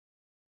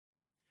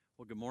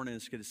Well, good morning.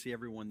 It's good to see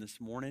everyone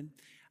this morning.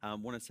 I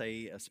want to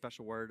say a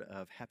special word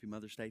of Happy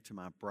Mother's Day to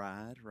my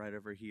bride right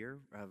over here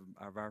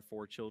of our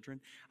four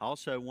children. I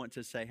also want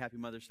to say Happy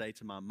Mother's Day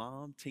to my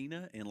mom,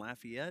 Tina, in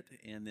Lafayette,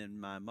 and then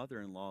my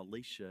mother-in-law,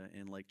 Alicia,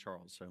 in Lake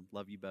Charles. So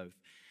love you both.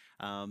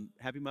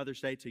 Happy Mother's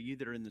Day to you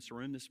that are in this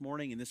room this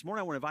morning. And this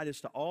morning, I want to invite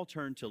us to all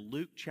turn to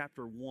Luke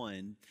chapter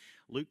 1.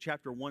 Luke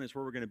chapter 1 is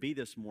where we're going to be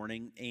this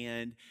morning.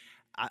 And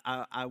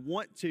I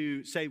want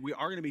to say we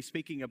are going to be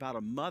speaking about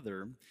a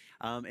mother,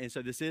 and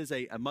so this is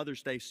a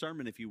Mother's Day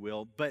sermon, if you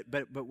will. But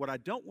what I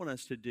don't want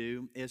us to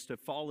do is to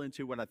fall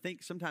into what I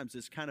think sometimes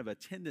is kind of a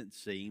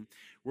tendency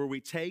where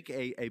we take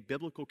a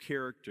biblical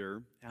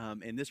character,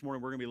 and this morning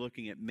we're going to be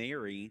looking at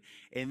Mary,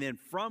 and then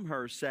from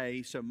her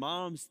say, so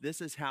moms, this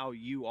is how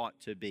you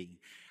ought to be.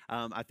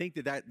 I think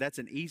that's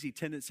an easy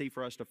tendency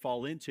for us to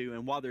fall into.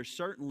 And while there's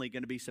certainly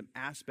going to be some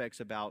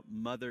aspects about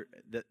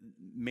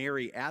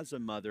Mary as a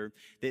mother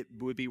that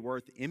would be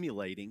worth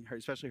emulating,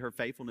 especially her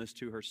faithfulness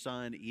to her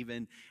son,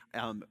 even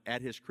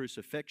at his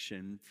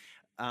crucifixion,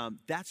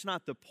 that's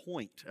not the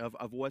point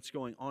of what's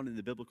going on in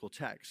the biblical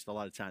text a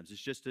lot of times.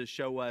 It's just to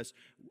show us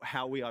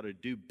how we ought to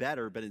do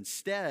better. But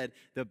instead,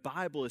 the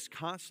Bible is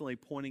constantly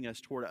pointing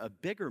us toward a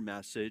bigger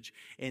message,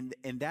 and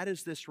that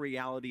is this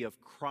reality of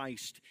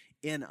Christ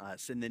in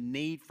us and the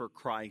need for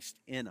Christ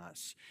in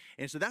us.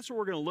 And so that's what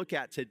we're going to look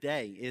at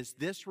today is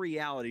this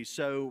reality.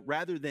 So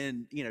rather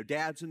than,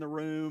 dads in the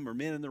room or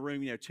men in the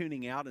room,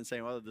 tuning out and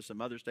saying, well, this is a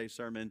Mother's Day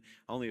sermon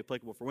only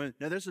applicable for women.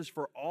 No, this is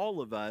for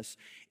all of us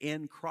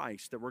in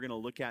Christ that we're going to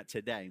look at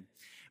today.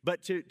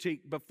 But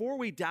before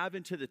we dive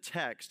into the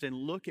text and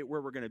look at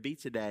where we're going to be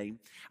today,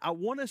 I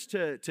want us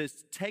to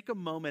take a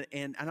moment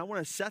and I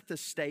want to set the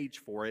stage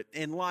for it.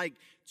 And like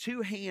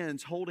two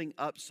hands holding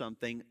up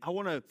something, I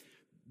want to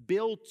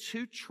build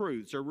two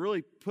truths, or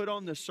really put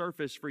on the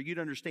surface for you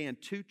to understand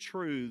two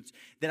truths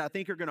that I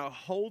think are going to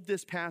hold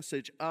this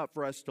passage up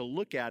for us to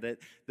look at it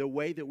the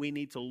way that we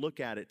need to look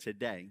at it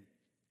today.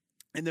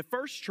 And the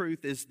first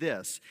truth is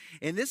this,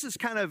 and this is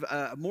kind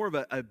of more of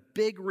a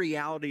big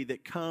reality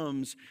that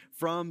comes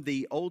from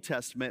the Old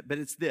Testament, but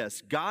it's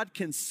this: God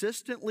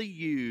consistently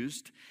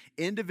used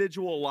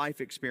individual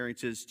life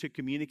experiences to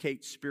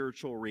communicate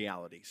spiritual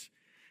realities.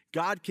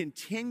 God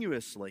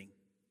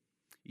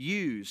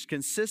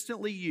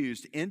consistently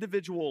used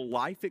individual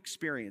life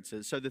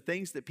experiences, so the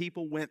things that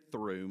people went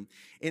through,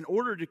 in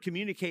order to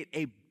communicate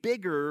a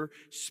bigger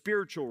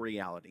spiritual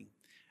reality,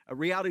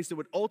 realities that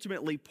would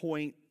ultimately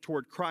point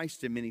toward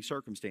Christ in many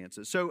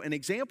circumstances. So an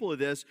example of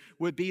this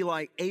would be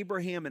like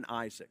Abraham and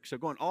Isaac. So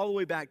going all the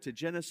way back to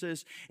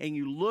Genesis, and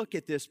you look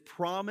at this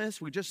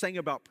promise, we just sang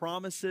about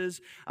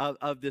promises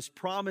of this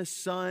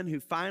promised son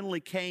who finally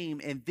came,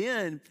 and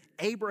then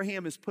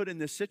Abraham is put in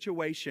this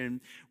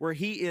situation where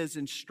he is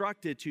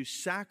instructed to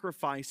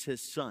sacrifice his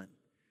son.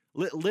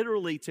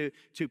 Literally to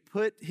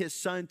put his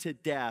son to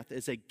death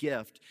as a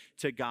gift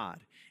to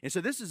God. And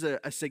so this is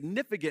a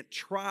significant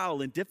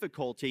trial and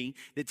difficulty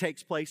that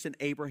takes place in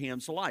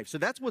Abraham's life. So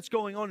that's what's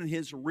going on in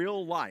his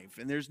real life.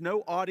 And there's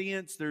no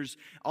audience. There's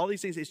all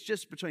these things. It's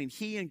just between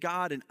he and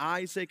God and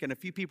Isaac and a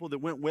few people that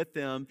went with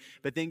them,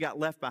 but then got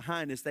left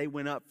behind as they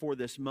went up for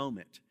this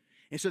moment.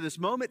 And so this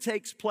moment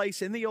takes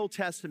place in the Old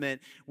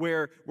Testament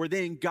where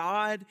then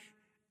God,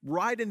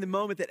 right in the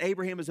moment that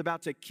Abraham is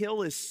about to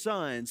kill his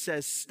son,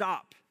 says,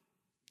 stop.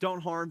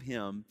 Don't harm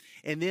him,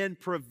 and then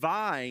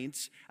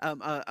provides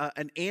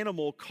an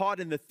animal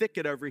caught in the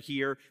thicket over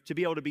here to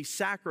be able to be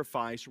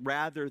sacrificed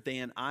rather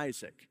than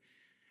Isaac.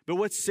 But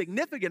what's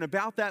significant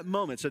about that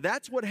moment, so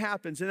that's what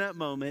happens in that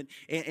moment,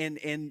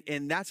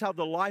 and that's how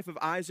the life of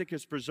Isaac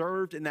is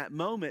preserved in that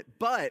moment.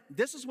 But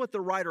this is what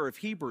the writer of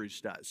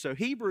Hebrews does. So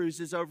Hebrews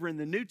is over in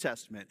the New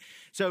Testament.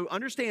 So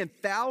understand,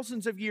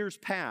 thousands of years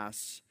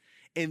pass,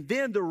 and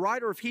then the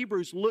writer of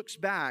Hebrews looks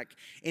back,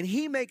 and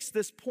he makes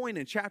this point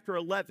in chapter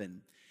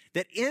 11,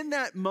 that in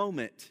that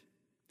moment,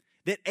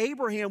 that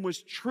Abraham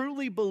was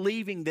truly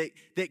believing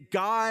that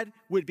God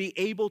would be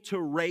able to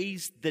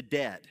raise the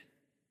dead.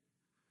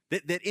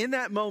 That in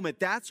that moment,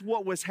 that's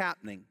what was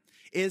happening,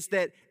 is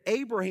that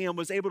Abraham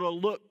was able to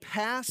look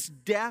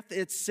past death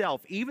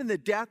itself, even the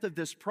death of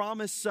this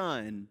promised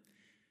son,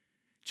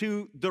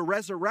 to the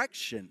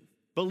resurrection,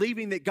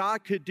 believing that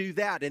God could do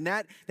that. And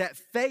that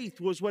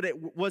faith was what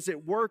it was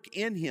at work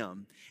in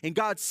him. And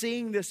God,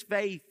 seeing this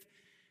faith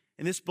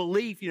and this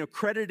belief,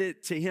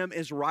 credited to him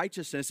as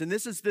righteousness. And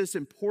this is this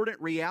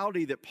important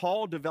reality that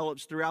Paul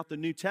develops throughout the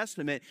New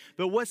Testament.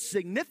 But what's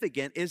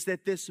significant is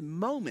that this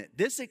moment,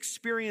 this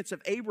experience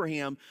of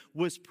Abraham,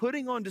 was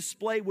putting on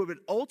display what would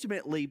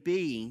ultimately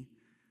be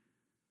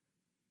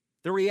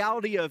the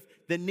reality of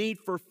the need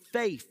for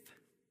faith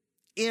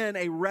in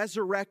a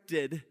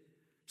resurrected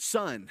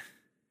son.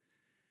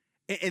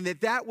 And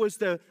that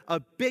was a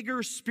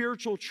bigger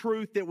spiritual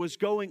truth that was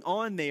going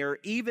on there,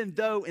 even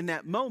though in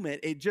that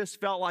moment it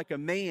just felt like a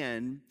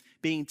man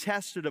being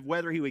tested of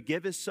whether he would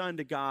give his son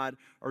to God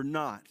or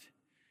not.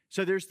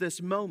 So there's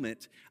this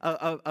moment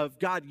of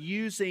God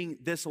using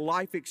this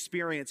life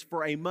experience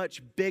for a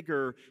much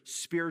bigger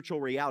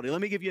spiritual reality. Let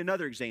me give you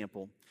another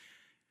example.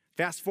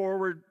 Fast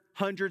forward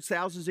hundreds,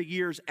 thousands of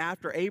years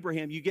after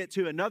Abraham, you get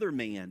to another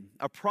man,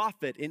 a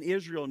prophet in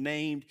Israel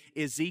named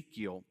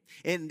Ezekiel.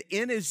 And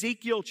in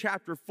Ezekiel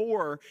chapter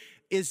 4,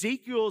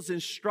 Ezekiel is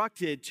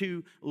instructed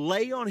to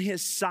lay on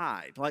his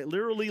side, like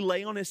literally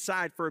lay on his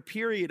side for a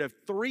period of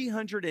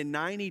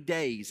 390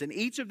 days. And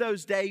each of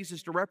those days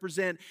is to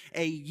represent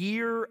a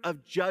year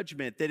of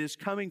judgment that is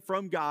coming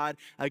from God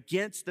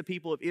against the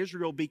people of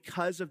Israel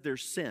because of their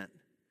sin.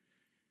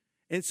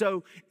 And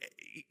so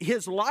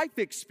his life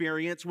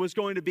experience was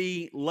going to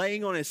be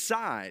laying on his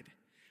side.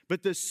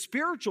 But the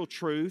spiritual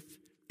truth,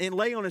 and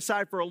laying on his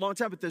side for a long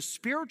time, but the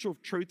spiritual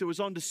truth that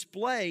was on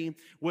display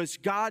was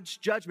God's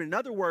judgment. In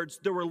other words,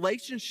 the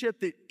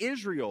relationship that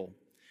Israel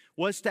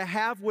was to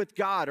have with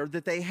God, or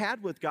that they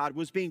had with God,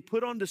 was being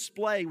put on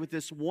display with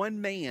this one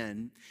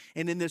man,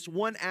 and in this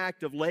one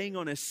act of laying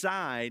on his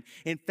side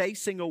and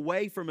facing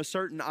away from a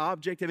certain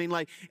object. I mean,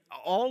 like,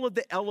 all of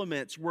the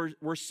elements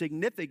were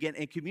significant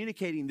in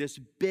communicating this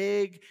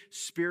big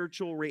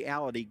spiritual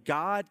reality.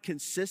 God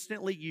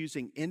consistently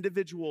using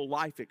individual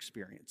life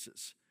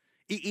experiences,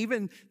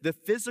 even the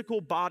physical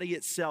body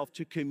itself,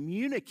 to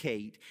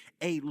communicate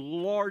a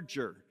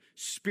larger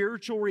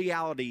spiritual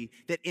reality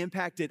that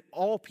impacted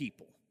all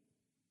people.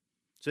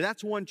 So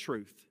that's one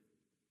truth.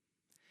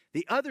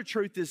 The other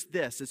truth is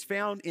this. It's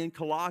found in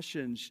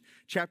Colossians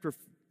chapter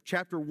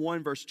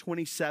 1, verse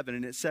 27,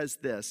 and it says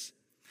this: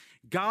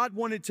 God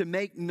wanted to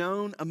make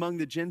known among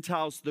the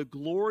Gentiles the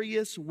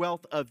glorious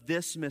wealth of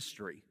this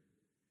mystery,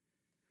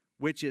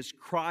 which is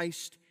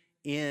Christ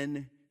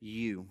in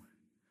you,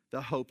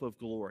 the hope of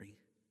glory.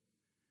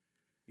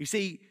 You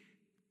see,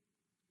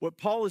 what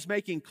Paul is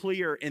making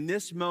clear in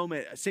this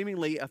moment,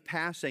 seemingly of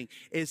passing,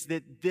 is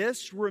that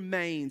this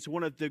remains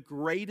one of the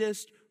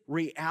greatest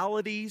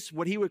realities,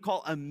 what he would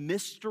call a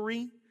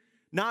mystery,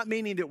 not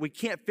meaning that we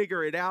can't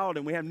figure it out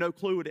and we have no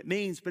clue what it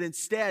means, but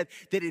instead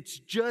that it's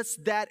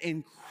just that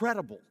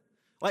incredible.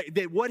 Like,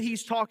 that what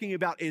he's talking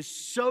about is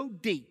so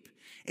deep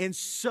and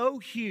so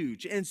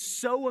huge and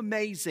so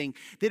amazing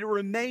that it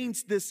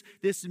remains this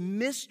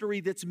mystery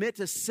that's meant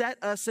to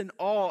set us in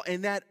awe.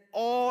 And that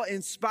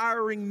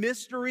awe-inspiring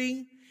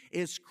mystery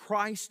is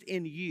Christ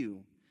in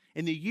you.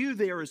 And the you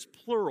there is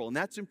plural, and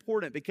that's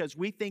important because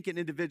we think in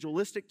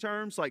individualistic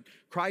terms like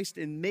Christ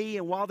in me.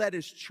 And while that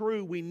is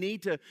true, we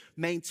need to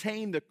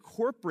maintain the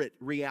corporate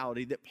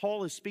reality that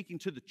Paul is speaking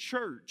to the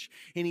church.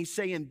 And he's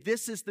saying,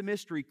 this is the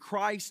mystery,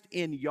 Christ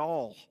in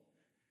y'all.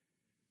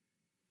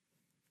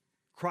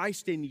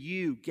 Christ in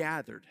you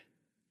gathered.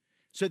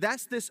 So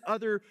that's this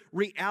other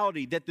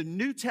reality that the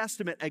New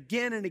Testament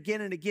again and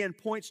again and again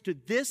points to,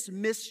 this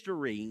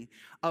mystery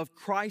of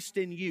Christ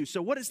in you.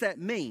 So what does that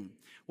mean?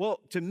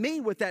 Well, to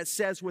me, what that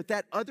says with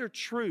that other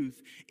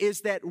truth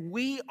is that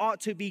we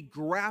ought to be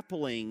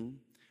grappling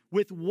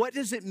with, what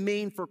does it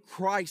mean for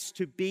Christ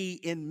to be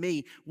in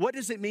me? What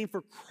does it mean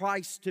for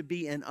Christ to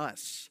be in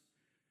us?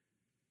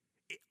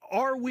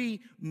 Are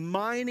we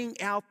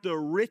mining out the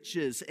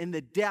riches and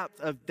the depth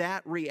of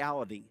that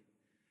reality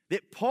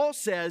that Paul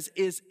says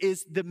is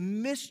the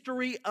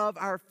mystery of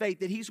our faith,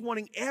 that he's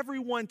wanting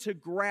everyone to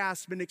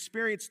grasp and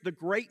experience the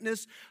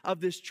greatness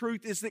of this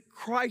truth, is that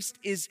Christ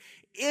is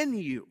in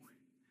you.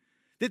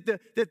 That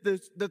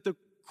the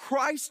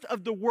Christ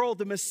of the world,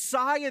 the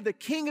Messiah, the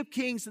King of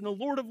Kings and the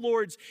Lord of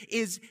Lords,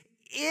 is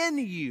in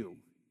you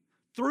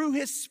through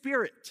his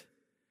Spirit.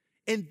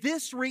 And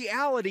this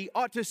reality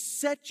ought to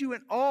set you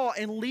in awe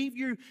and leave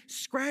you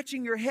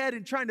scratching your head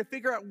and trying to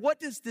figure out, what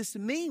does this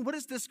mean? What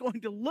is this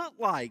going to look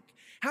like?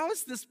 How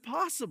is this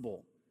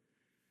possible?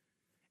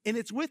 And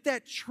it's with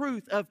that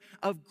truth of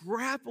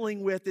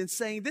grappling with and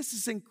saying, this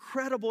is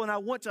incredible and I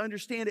want to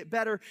understand it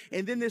better.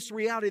 And then this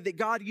reality that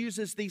God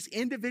uses these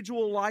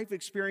individual life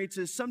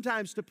experiences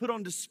sometimes to put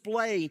on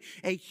display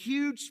a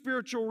huge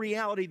spiritual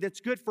reality that's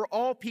good for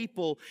all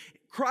people.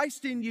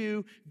 Christ in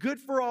you, good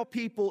for all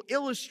people,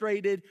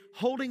 illustrated,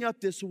 holding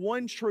up this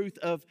one truth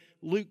of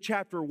Luke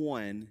chapter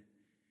 1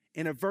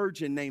 and a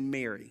virgin named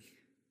Mary.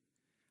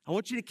 I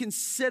want you to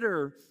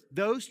consider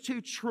those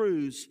two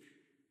truths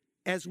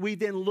as we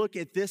then look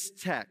at this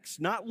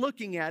text, not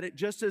looking at it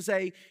just as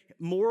a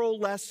moral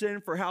lesson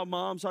for how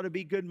moms ought to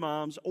be good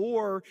moms,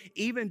 or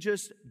even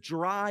just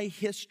dry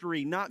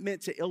history, not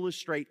meant to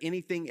illustrate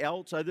anything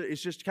else.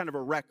 It's just kind of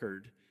a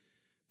record.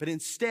 But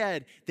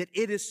instead, that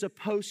it is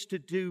supposed to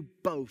do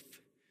both.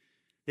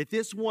 That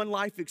this one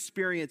life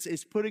experience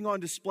is putting on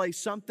display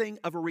something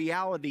of a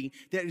reality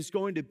that is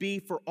going to be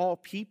for all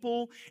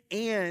people,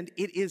 and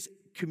it is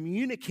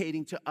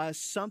communicating to us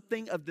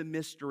something of the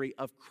mystery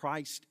of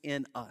Christ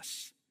in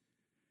us.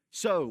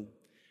 So,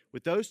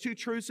 with those two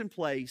truths in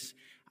place,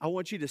 I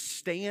want you to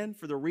stand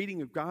for the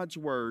reading of God's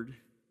word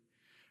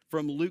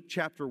from Luke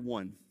chapter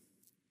 1.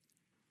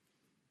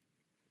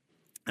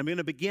 I'm going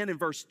to begin in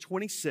verse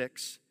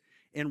 26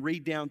 and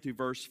read down through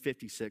verse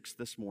 56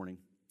 this morning.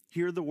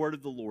 Hear the word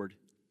of the Lord.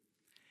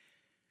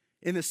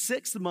 In the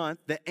 6th month,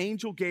 the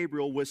angel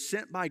Gabriel was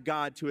sent by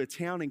God to a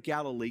town in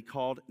Galilee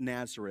called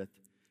Nazareth,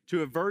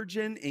 to a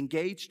virgin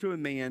engaged to a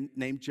man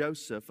named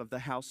Joseph of the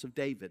house of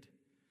David.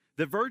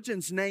 The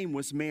virgin's name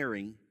was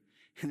Mary.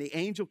 And the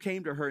angel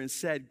came to her and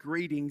said,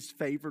 "Greetings,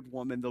 favored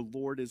woman, the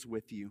Lord is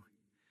with you."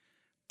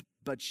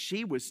 But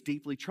she was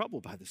deeply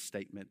troubled by this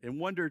statement and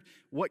wondered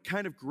what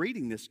kind of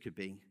greeting this could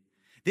be.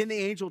 Then the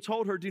angel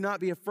told her, "Do not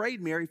be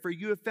afraid, Mary, for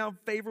you have found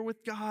favor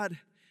with God.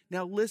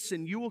 Now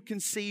listen, you will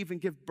conceive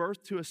and give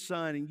birth to a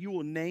son, and you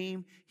will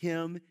name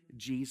him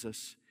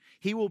Jesus.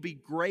 He will be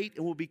great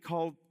and will be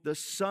called the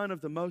Son of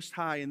the Most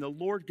High, and the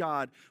Lord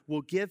God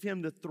will give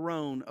him the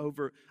throne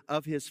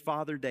of his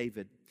father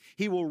David.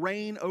 He will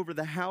reign over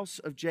the house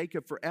of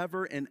Jacob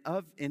forever,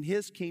 and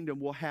his kingdom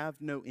will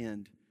have no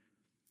end."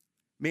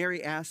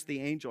 Mary asked the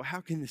angel,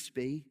 "How can this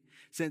be,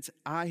 since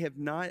I have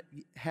not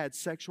had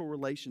sexual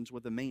relations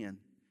with a man?"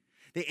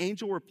 The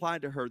angel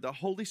replied to her, "The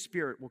Holy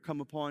Spirit will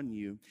come upon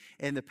you,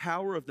 and the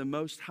power of the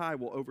Most High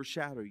will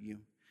overshadow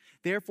you.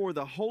 Therefore,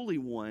 the Holy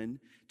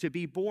One to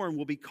be born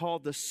will be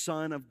called the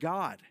Son of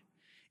God.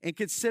 And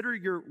consider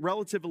your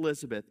relative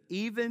Elizabeth.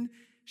 Even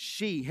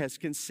she has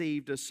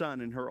conceived a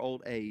son in her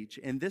old age,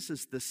 and this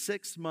is the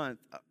 6th month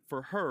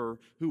for her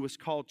who was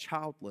called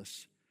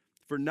childless,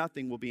 for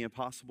nothing will be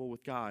impossible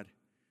with God."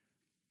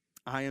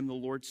 "I am the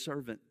Lord's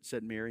servant,"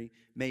 said Mary.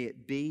 "May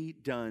it be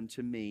done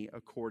to me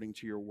according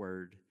to your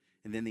word."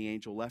 And then the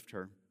angel left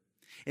her.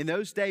 In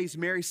those days,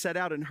 Mary set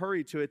out and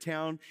hurried to a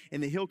town in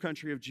the hill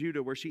country of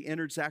Judah, where she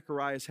entered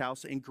Zechariah's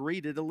house and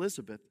greeted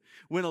Elizabeth.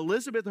 When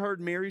Elizabeth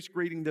heard Mary's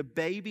greeting, the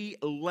baby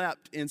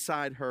leapt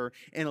inside her,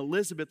 and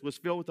Elizabeth was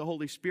filled with the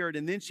Holy Spirit.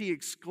 And then she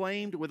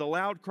exclaimed with a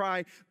loud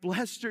cry,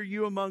 "Blessed are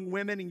you among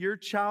women, and your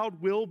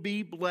child will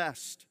be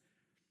blessed.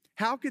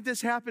 How could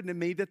this happen to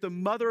me, that the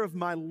mother of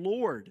my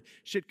Lord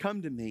should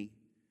come to me?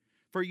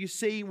 For you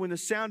see, when the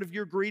sound of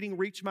your greeting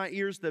reached my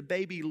ears, the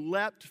baby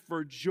leapt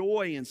for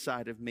joy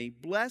inside of me.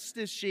 Blessed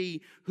is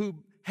she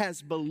who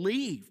has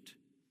believed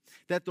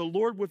that the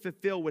Lord would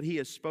fulfill what he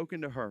has spoken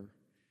to her."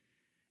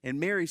 And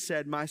Mary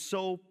said, "My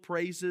soul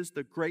praises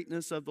the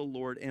greatness of the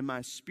Lord, and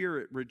my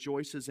spirit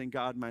rejoices in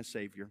God my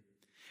Savior,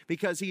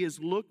 because he has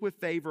looked with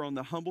favor on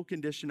the humble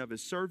condition of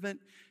his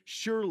servant.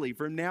 Surely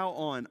from now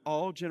on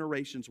all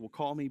generations will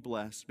call me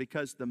blessed,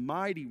 because the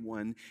Mighty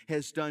One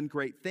has done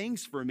great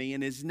things for me,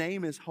 and his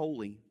name is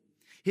holy.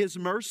 His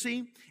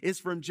mercy is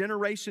from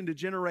generation to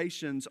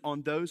generations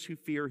on those who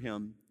fear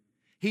him.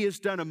 He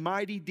has done a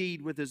mighty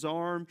deed with his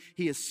arm.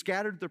 He has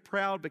scattered the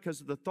proud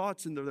because of the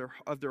thoughts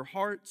of their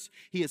hearts.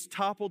 He has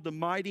toppled the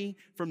mighty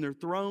from their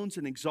thrones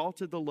and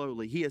exalted the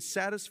lowly. He has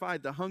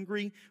satisfied the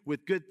hungry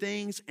with good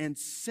things and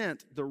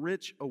sent the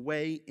rich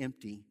away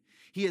empty.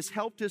 He has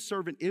helped his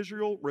servant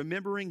Israel,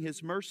 remembering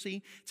his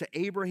mercy to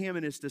Abraham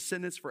and his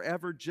descendants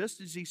forever,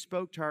 just as he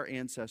spoke to our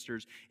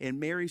ancestors." And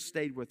Mary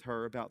stayed with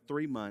her about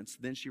 3 months.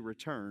 Then she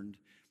returned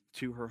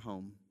to her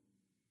home.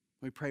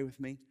 Will you pray with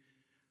me?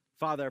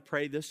 Father, I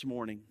pray this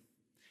morning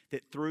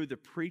that through the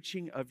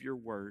preaching of your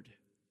word,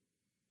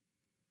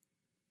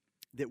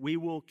 that we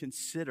will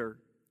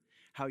consider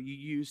how you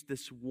used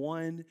this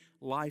one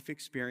life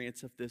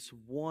experience of this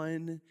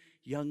one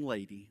young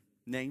lady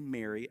named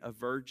Mary, a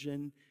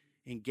virgin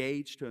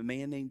engaged to a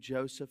man named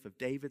Joseph of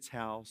David's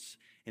house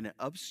in an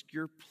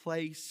obscure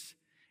place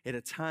at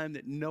a time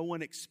that no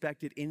one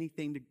expected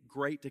anything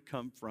great to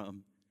come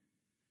from,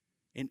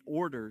 in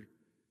order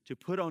to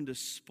put on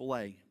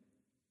display,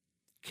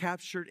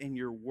 captured in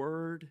your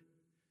word,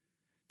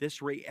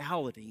 this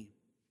reality,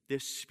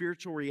 this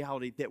spiritual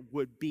reality that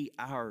would be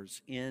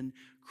ours in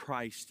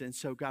Christ. And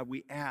so, God,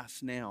 we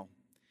ask now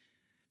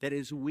that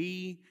as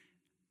we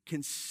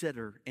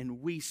consider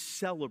and we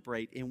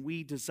celebrate and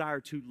we desire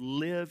to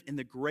live in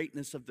the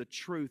greatness of the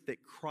truth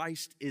that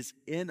Christ is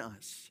in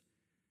us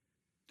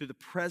through the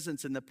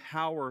presence and the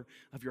power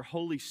of your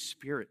Holy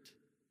Spirit,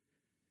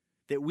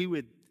 that we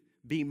would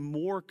be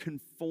more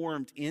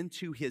conformed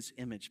into his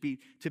image,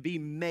 to be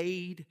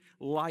made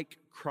like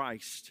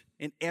Christ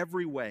in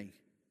every way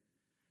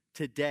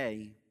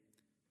today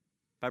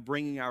by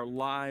bringing our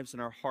lives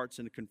and our hearts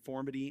into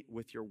conformity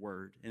with your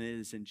word. And it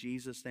is in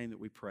Jesus' name that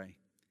we pray.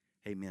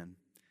 Amen.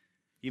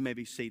 You may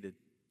be seated.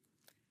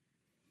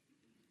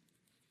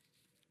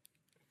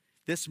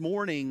 This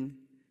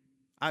morning,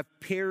 I've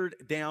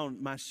pared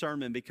down my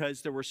sermon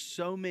because there were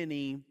so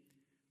many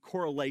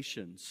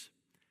correlations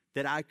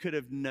that I could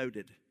have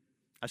noted.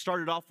 I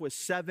started off with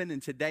 7,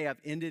 and today I've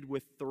ended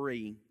with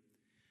 3,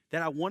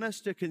 that I want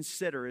us to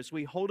consider as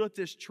we hold up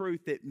this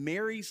truth that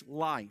Mary's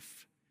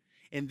life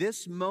in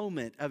this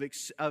moment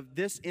of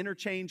this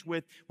interchange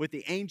with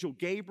the angel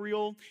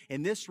Gabriel,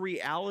 and this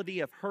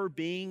reality of her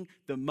being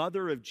the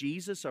mother of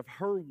Jesus, of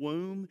her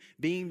womb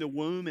being the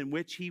womb in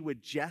which he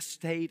would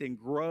gestate and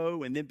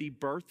grow and then be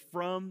birthed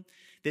from,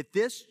 that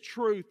this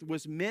truth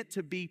was meant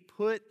to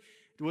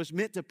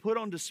put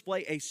on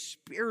display a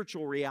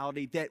spiritual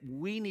reality that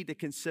we need to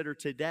consider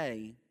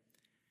today,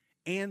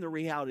 and the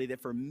reality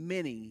that for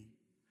many,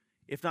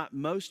 if not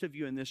most of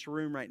you in this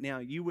room right now,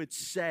 you would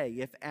say,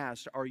 if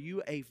asked, are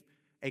you a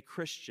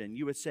Christian?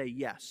 You would say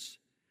yes.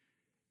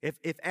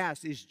 If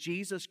asked, is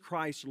Jesus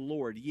Christ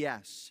Lord?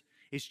 Yes.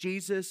 Is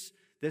Jesus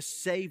the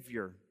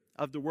Savior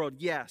of the world?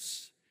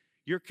 Yes.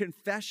 Your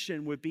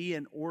confession would be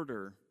in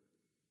order.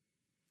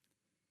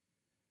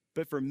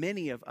 But for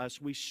many of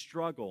us, we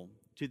struggle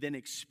to then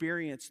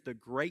experience the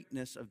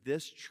greatness of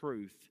this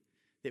truth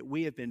that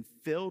we have been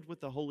filled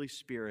with the Holy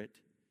Spirit,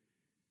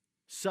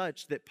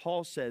 such that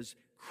Paul says,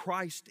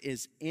 Christ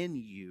is in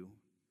you.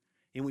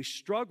 And we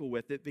struggle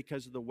with it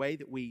because of the way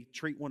that we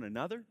treat one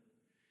another.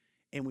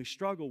 And we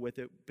struggle with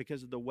it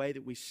because of the way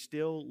that we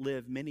still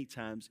live many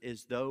times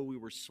as though we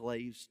were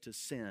slaves to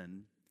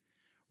sin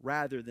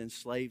rather than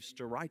slaves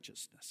to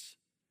righteousness.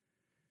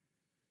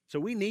 So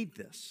we need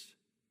this.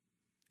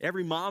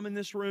 Every mom in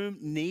this room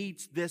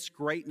needs this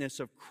greatness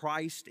of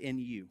Christ in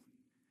you.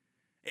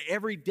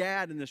 Every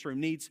dad in this room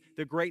needs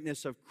the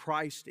greatness of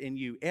Christ in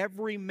you.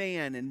 Every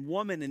man and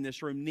woman in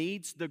this room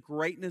needs the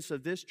greatness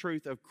of this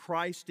truth of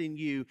Christ in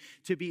you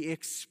to be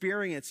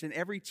experienced. And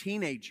every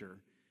teenager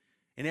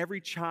and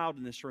every child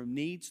in this room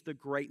needs the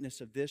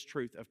greatness of this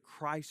truth of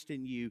Christ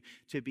in you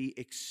to be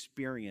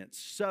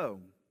experienced.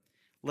 So,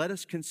 let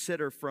us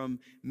consider from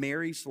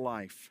Mary's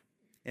life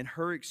and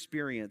her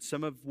experience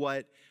some of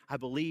what I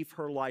believe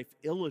her life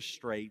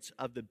illustrates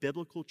of the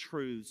biblical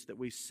truths that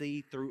we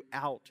see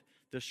throughout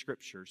the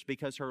Scriptures,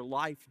 because her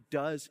life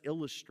does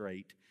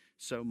illustrate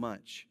so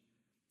much.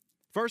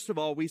 First of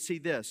all, we see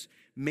this.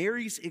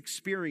 Mary's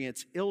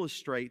experience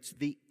illustrates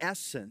the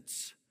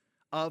essence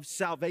of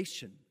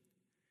salvation.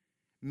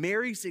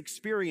 Mary's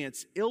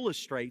experience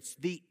illustrates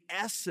the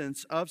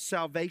essence of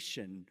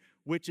salvation,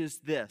 which is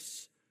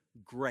this: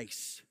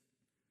 grace.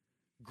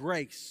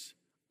 Grace,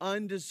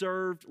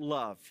 undeserved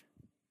love.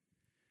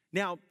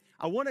 Now,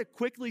 I want to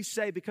quickly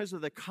say, because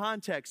of the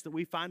context that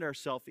we find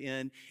ourselves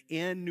in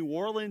New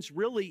Orleans,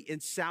 really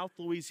in South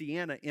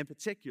Louisiana in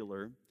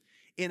particular,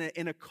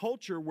 in a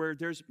culture where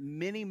there's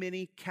many,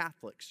 many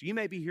Catholics. You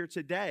may be here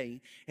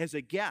today as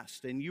a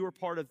guest, and you are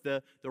part of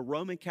the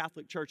Roman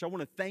Catholic Church. I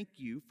want to thank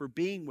you for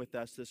being with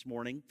us this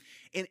morning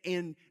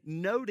and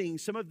noting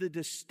some of the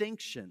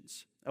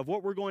distinctions of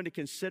what we're going to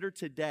consider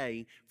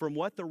today from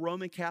what the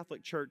Roman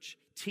Catholic Church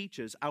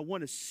teaches. I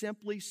want to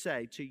simply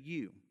say to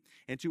you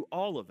and to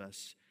all of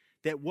us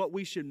that what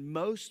we should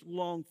most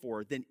long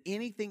for than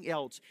anything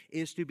else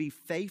is to be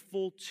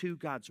faithful to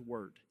God's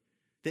Word.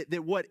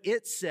 That what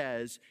it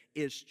says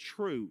is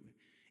true.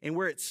 And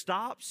where it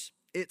stops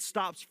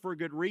for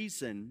good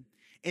reason.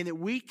 And that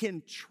we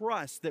can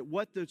trust that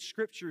what the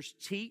Scriptures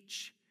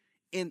teach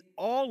in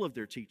all of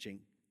their teaching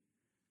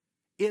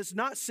is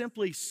not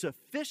simply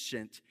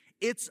sufficient,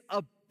 it's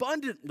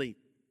abundantly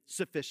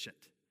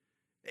sufficient.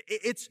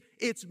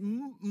 It's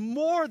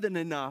more than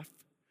enough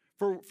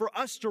for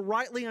us to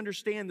rightly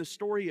understand the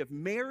story of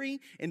Mary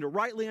and to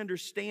rightly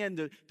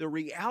understand the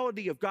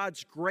reality of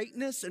God's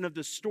greatness and of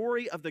the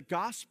story of the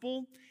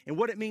gospel and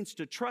what it means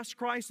to trust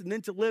Christ and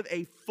then to live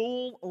a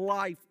full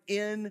life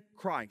in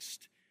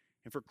Christ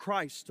and for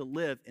Christ to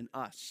live in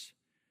us.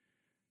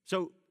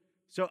 So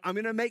I'm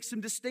going to make some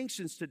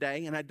distinctions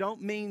today, and I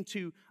don't mean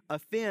to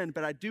offend,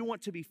 but I do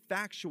want to be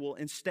factual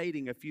in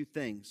stating a few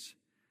things.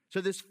 So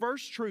this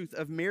first truth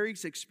of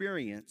Mary's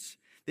experience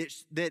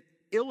that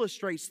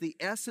illustrates the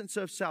essence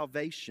of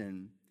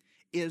salvation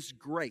is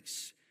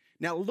grace.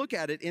 Now look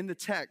at it in the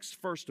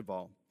text first of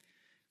all.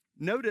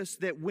 Notice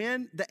that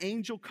when the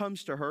angel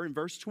comes to her in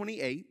verse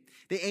 28,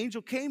 the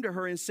angel came to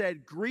her and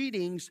said,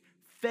 "Greetings,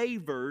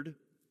 favored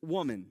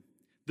woman.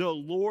 The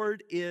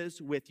Lord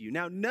is with you."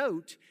 Now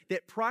note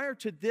that prior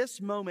to this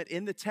moment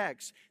in the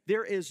text,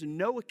 there is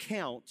no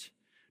account,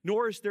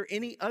 nor is there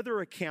any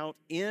other account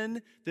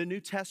in the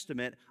New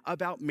Testament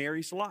about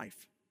Mary's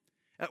life.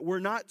 We're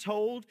not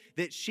told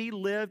that she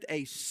lived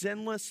a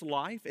sinless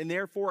life and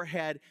therefore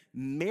had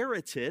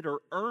merited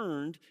or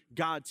earned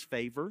God's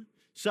favor,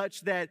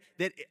 such that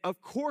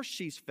of course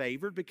she's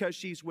favored because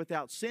she's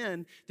without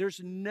sin.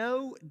 There's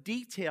no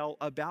detail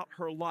about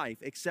her life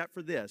except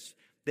for this,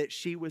 that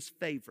she was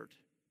favored.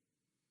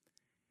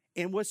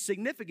 And what's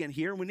significant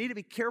here, and we need to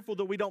be careful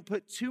that we don't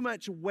put too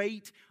much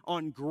weight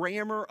on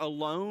grammar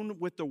alone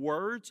with the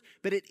words,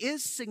 but it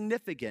is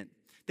significant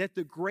that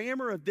the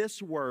grammar of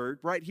this word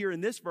right here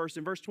in this verse,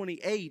 in verse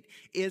 28,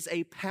 is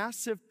a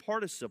passive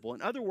participle.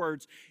 In other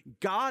words,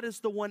 God is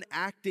the one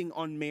acting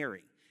on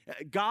Mary.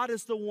 God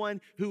is the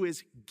one who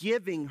is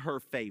giving her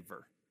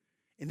favor.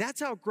 And that's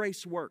how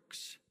grace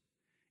works.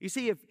 You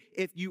see,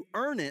 if you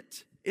earn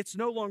it, it's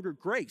no longer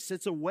grace,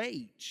 it's a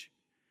wage.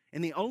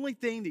 And the only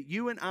thing that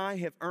you and I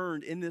have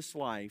earned in this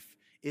life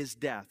is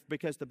death,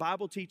 because the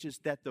Bible teaches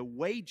that the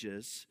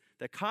wages,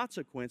 the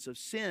consequence of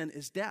sin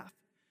is death.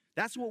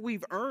 That's what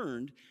we've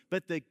earned,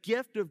 but the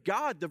gift of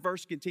God, the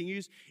verse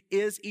continues,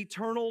 is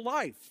eternal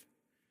life.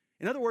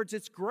 In other words,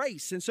 it's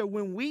grace. And so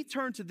when we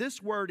turn to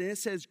this word and it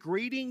says,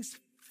 "Greetings,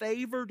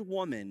 favored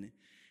woman,"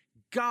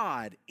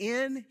 God,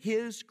 in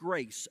His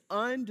grace,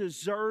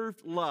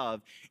 undeserved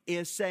love,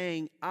 is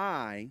saying,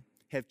 "I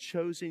have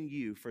chosen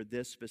you for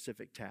this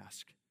specific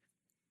task."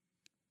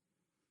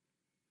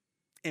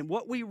 And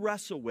what we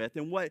wrestle with,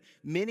 and what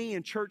many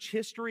in church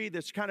history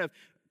that's kind of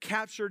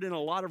captured in a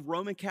lot of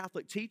Roman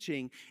Catholic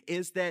teaching,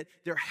 is that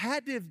there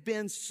had to have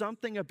been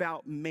something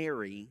about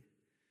Mary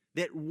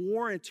that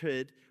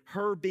warranted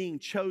her being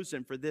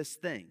chosen for this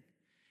thing.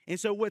 And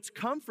so what's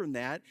come from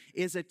that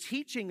is a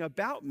teaching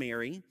about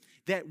Mary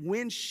that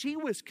when she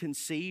was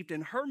conceived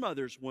in her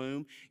mother's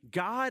womb,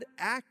 God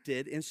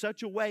acted in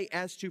such a way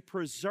as to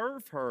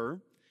preserve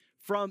her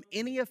from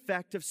any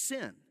effect of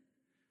sin,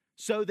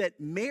 so that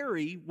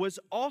Mary was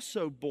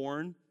also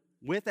born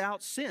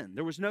without sin.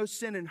 There was no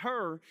sin in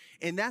her,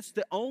 and that's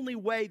the only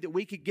way that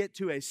we could get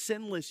to a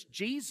sinless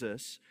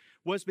Jesus,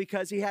 was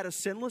because he had a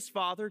sinless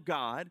father,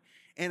 God,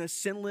 and a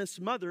sinless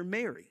mother,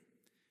 Mary.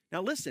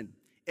 Now listen,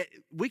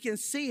 we can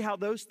see how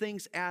those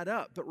things add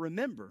up, but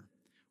remember,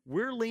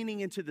 we're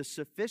leaning into the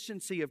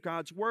sufficiency of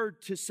God's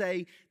word to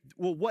say,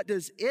 well, what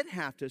does it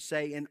have to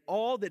say and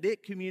all that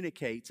it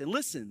communicates? And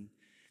listen,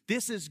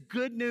 this is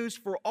good news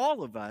for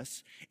all of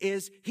us,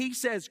 is he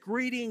says,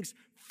 greetings,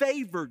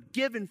 favored,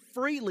 given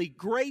freely,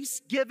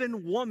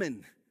 grace-given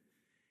woman.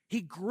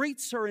 He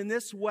greets her in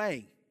this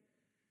way.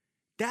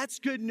 That's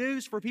good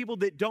news for people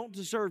that don't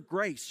deserve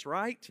grace,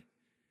 right?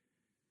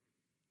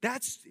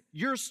 That's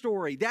your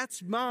story.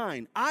 That's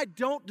mine. I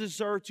don't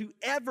deserve to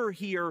ever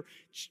hear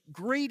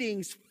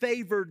greetings,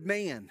 favored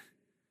man.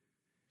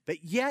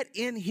 But yet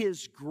in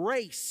his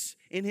grace,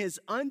 in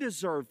his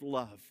undeserved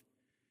love,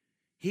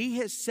 he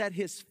has set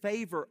his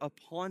favor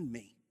upon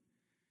me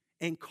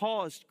and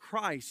caused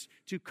Christ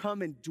to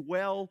come and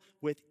dwell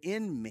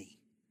within me.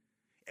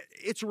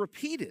 It's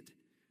repeated.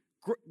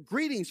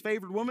 Greetings,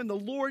 favored woman, the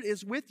Lord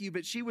is with you.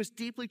 But she was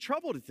deeply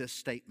troubled at this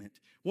statement,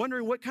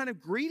 wondering what kind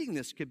of greeting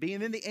this could be.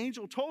 And then the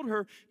angel told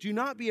her, do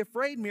not be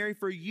afraid, Mary,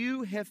 for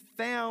you have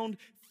found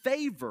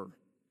favor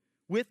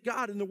with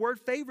God. And the word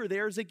favor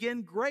there is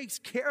again grace,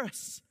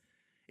 charis.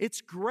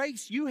 It's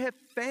grace. You have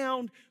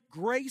found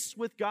grace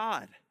with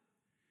God.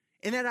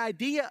 And that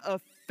idea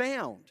of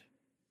found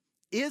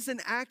is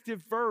an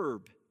active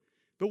verb.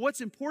 But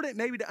what's important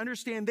maybe to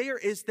understand there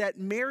is that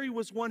Mary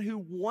was one who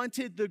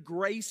wanted the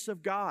grace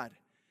of God.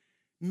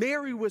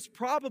 Mary was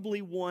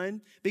probably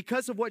one,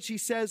 because of what she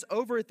says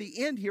over at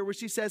the end here, where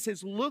she says,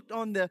 has looked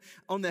on the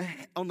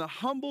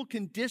humble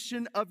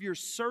condition of your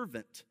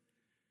servant,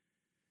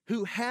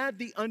 who had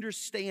the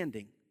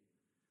understanding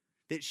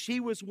that she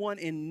was one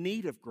in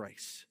need of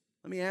grace.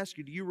 Let me ask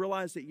you, do you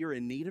realize that you're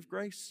in need of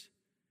grace?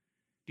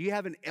 Do you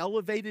have an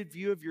elevated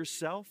view of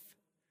yourself?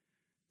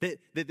 That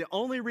the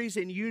only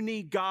reason you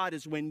need God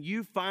is when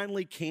you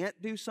finally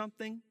can't do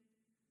something?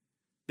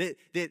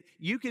 That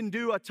you can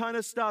do a ton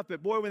of stuff,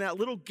 but boy, when that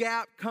little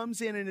gap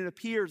comes in and it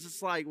appears,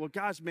 it's like, well,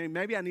 gosh, man,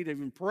 maybe I need to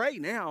even pray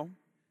now.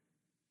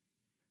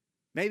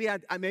 Maybe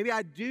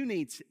I do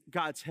need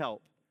God's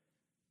help.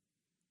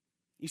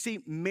 You see,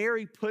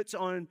 Mary puts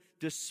on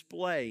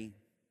display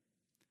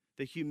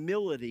the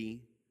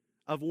humility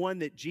of one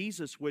that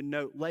Jesus would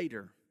note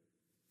later,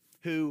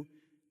 who,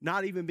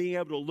 not even being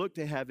able to look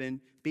to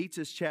heaven, beats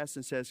his chest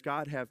and says,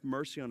 God, have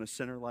mercy on a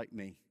sinner like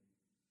me.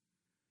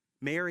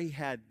 Mary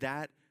had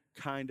that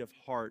kind of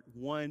heart,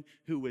 one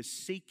who was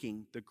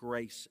seeking the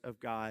grace of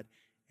God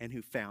and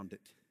who found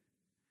it.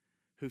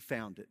 Who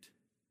found it.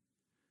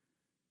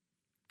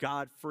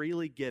 God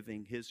freely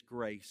giving his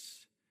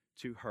grace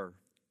to her,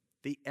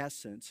 the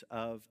essence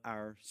of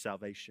our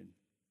salvation.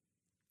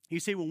 You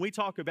see, when we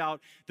talk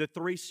about the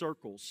three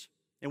circles,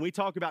 and we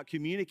talk about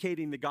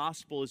communicating the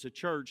gospel as a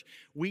church,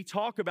 we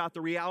talk about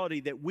the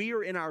reality that we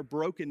are in our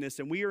brokenness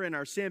and we are in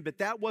our sin, but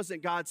that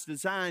wasn't God's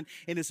design.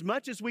 And as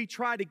much as we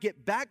try to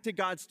get back to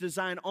God's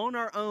design on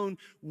our own,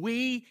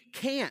 we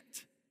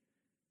can't.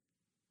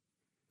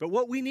 But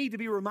what we need to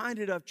be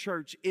reminded of,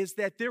 church, is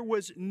that there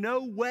was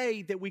no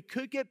way that we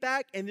could get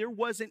back, and there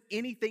wasn't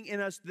anything in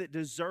us that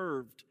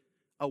deserved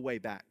a way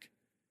back.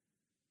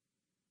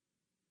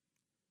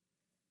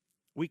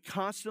 We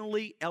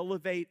constantly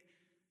elevate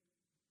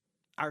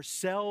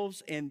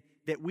ourselves and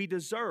that we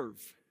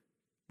deserve.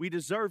 We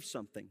deserve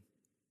something.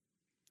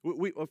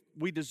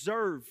 We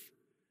deserve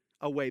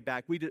a way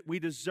back. We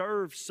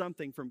deserve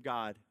something from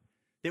God.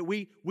 That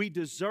we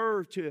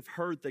deserve to have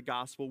heard the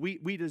gospel.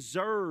 We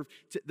deserve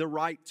the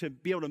right to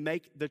be able to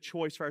make the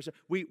choice for ourselves.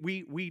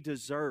 We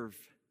deserve.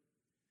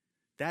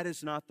 That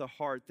is not the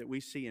heart that we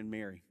see in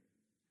Mary.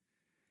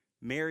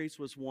 Mary's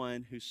was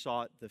one who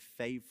sought the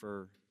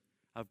favor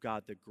of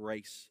God, the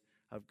grace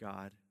of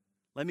God.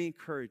 Let me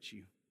encourage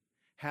you.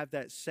 Have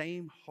that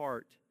same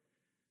heart,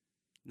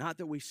 not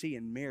that we see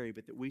in Mary,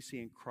 but that we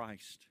see in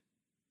Christ,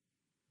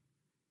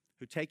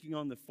 who, taking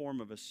on the form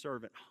of a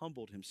servant,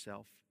 humbled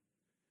himself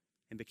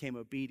and became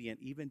obedient,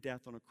 even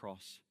death on a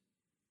cross.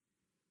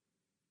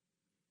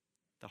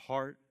 The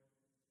heart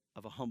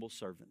of a humble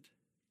servant.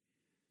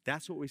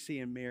 That's what we see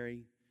in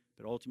Mary,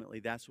 but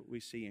ultimately that's what we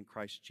see in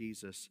Christ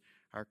Jesus,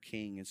 our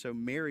King. And so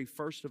Mary,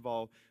 first of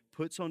all,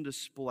 puts on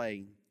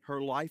display her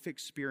life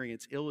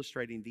experience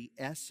illustrating the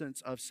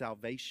essence of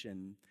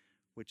salvation,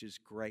 which is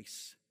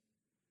grace.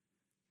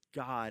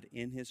 God,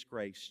 in his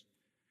grace,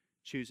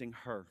 choosing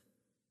her,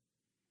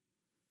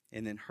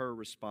 and then her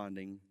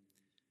responding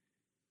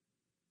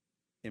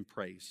in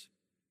praise.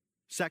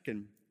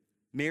 Second,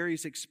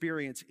 Mary's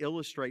experience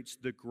illustrates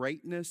the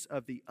greatness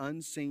of the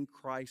unseen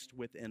Christ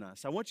within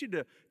us. I want you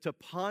to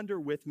ponder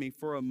with me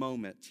for a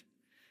moment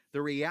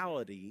the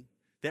reality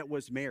that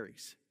was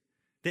Mary's.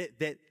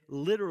 that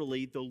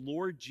literally the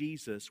Lord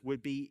Jesus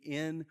would be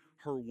in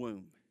her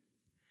womb.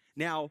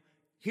 Now,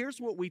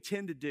 here's what we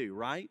tend to do,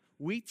 right?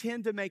 We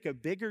tend to make a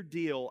bigger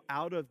deal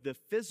out of the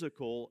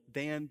physical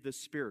than the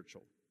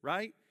spiritual,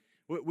 right?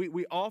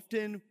 We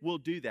often will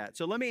do that.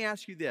 So let me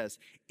ask you this.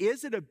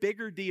 Is it a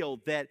bigger deal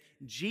that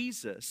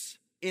Jesus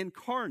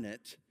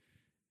incarnate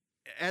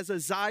as a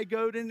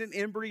zygote and an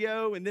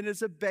embryo and then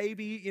as a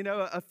baby,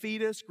 a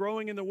fetus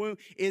growing in the womb,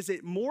 is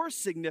it more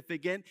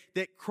significant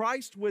that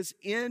Christ was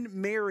in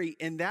Mary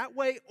in that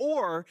way,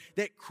 or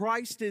that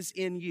Christ is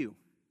in you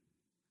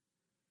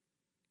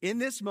in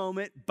this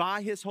moment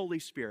by his Holy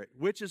Spirit?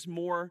 Which is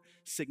more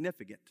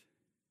significant?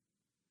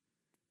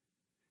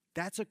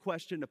 That's a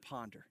question to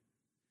ponder.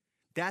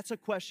 That's a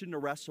question to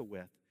wrestle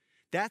with.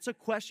 That's a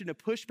question to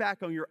push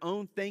back on your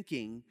own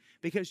thinking,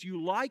 because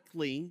you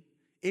likely,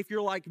 if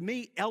you're like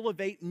me,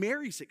 elevate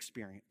Mary's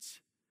experience.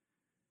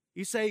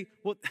 You say,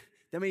 well,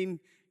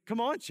 come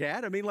on,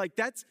 Chad.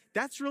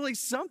 That's really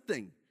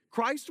something.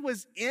 Christ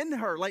was in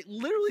her.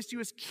 Literally, she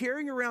was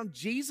carrying around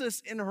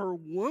Jesus in her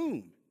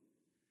womb.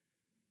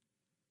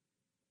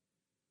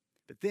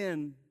 But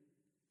then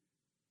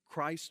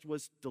Christ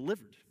was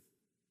delivered.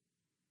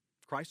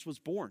 Christ was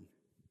born.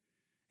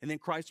 And then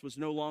Christ was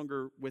no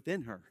longer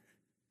within her.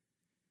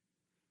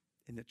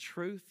 And the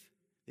truth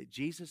that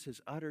Jesus has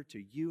uttered to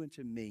you and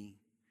to me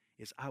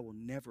is, I will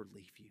never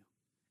leave you,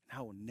 and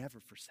I will never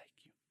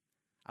forsake you.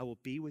 I will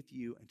be with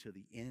you until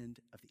the end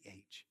of the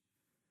age.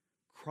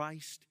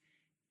 Christ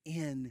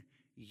in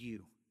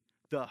you,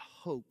 the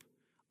hope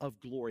of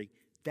glory.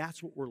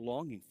 That's what we're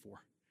longing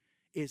for,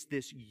 is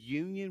this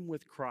union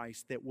with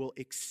Christ that will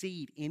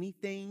exceed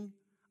anything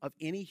of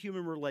any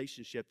human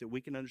relationship that we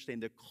can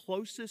understand. The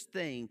closest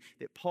thing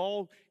that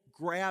Paul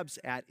grabs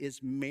at is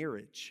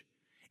marriage.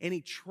 And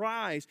he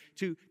tries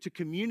to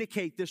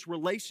communicate this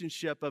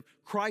relationship of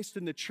Christ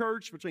and the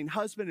church between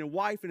husband and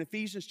wife in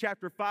Ephesians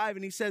chapter 5.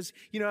 And he says,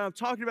 I'm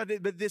talking about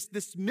it, but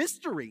this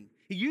mystery.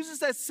 He uses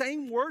that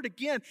same word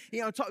again.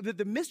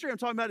 The mystery I'm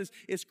talking about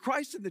is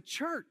Christ and the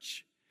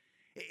church.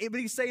 But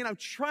he's saying, I'm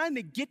trying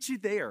to get you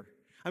there.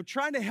 I'm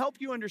trying to help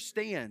you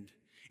understand.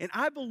 And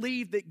I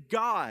believe that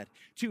God,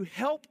 to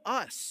help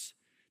us,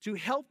 to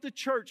help the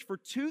church for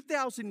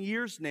 2,000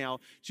 years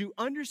now to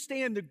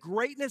understand the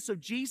greatness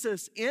of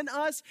Jesus in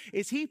us,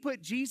 is he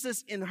put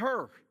Jesus in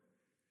her.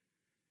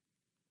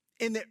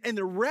 And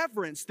the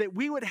reverence that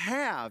we would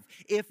have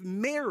if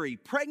Mary,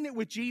 pregnant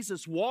with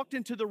Jesus, walked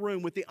into the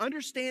room with the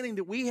understanding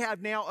that we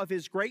have now of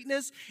his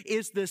greatness,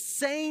 is the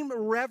same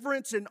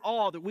reverence and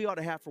awe that we ought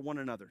to have for one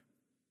another.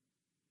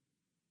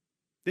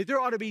 That there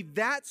ought to be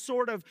that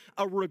sort of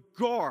a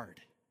regard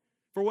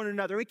for one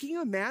another. Can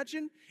you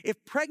imagine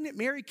if pregnant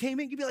Mary came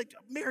in? You'd be like,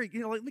 Mary,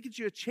 let me get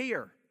you a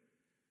chair.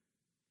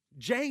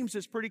 James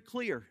is pretty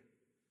clear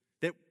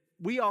that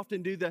we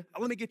often do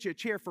let me get you a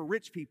chair for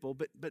rich people,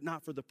 but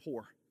not for the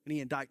poor. And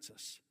he indicts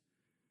us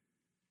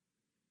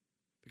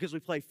because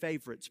we play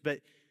favorites. But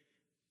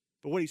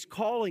what he's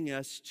calling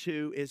us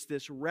to is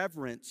this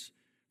reverence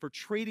for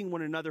treating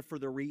one another for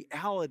the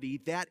reality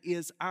that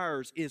is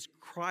ours, is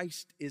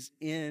Christ is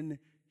in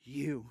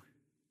you.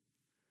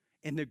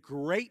 And the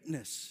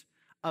greatness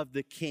of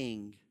the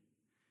King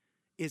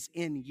is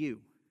in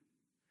you.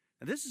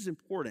 Now, this is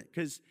important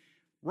because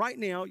right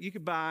now you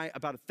could buy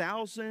about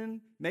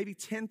 1,000, maybe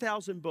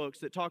 10,000 books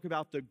that talk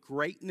about the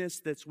greatness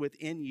that's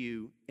within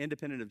you,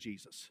 independent of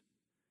Jesus.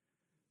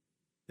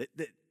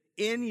 That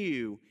in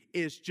you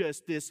is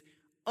just this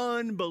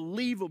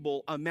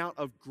unbelievable amount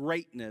of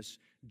greatness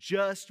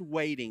just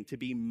waiting to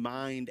be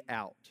mined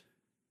out.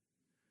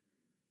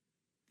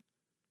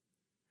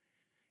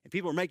 And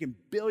people are making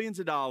billions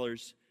of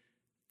dollars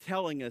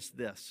telling us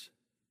this.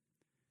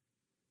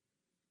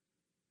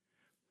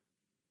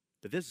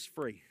 But this is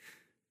free.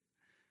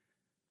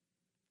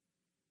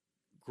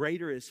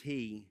 Greater is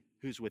he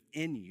who's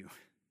within you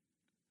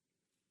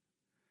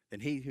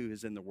than he who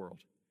is in the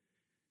world.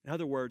 In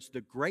other words,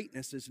 the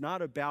greatness is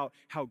not about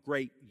how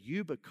great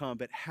you become,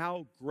 but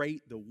how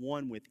great the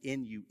one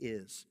within you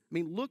is.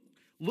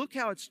 Look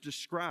how it's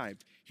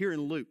described here in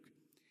Luke.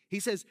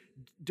 He says,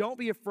 don't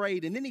be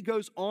afraid. And then he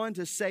goes on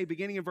to say,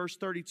 beginning in verse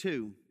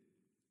 32,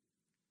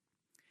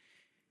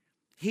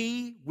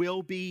 he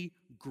will be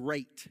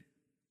great.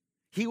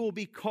 He will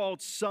be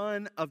called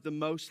Son of the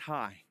Most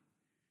High.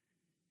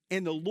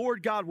 And the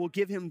Lord God will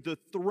give him the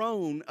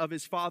throne of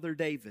his father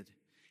David.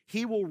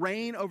 He will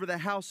reign over the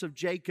house of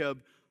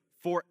Jacob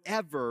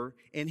forever,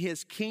 and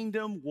his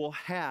kingdom will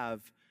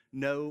have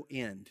no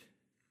end.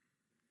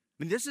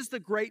 This is the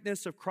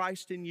greatness of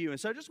Christ in you. And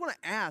so I just want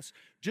to ask,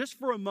 just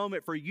for a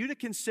moment, for you to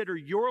consider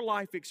your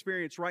life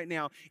experience right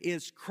now.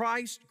 Is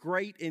Christ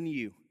great in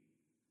you?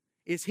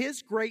 Is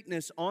his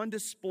greatness on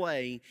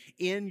display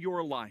in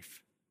your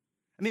life?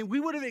 We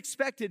would have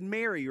expected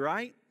Mary,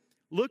 right?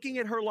 Looking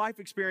at her life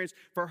experience,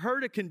 for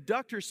her to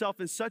conduct herself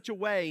in such a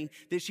way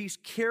that she's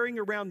carrying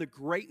around the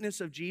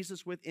greatness of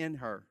Jesus within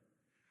her.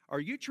 Are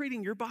you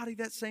treating your body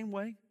that same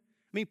way?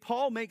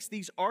 Paul makes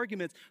these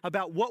arguments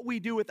about what we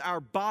do with our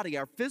body.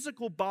 Our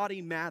physical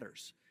body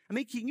matters. I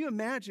mean, can you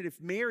imagine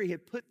if Mary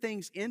had put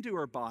things into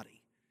her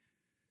body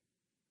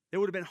that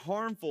would have been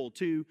harmful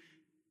to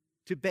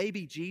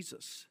baby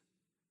Jesus?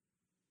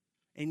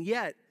 And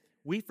yet,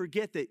 we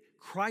forget that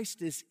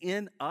Christ is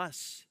in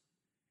us.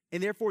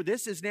 And therefore,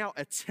 this is now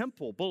a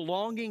temple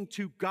belonging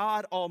to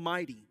God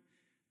Almighty.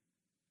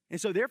 And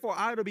so therefore,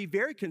 I ought to be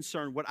very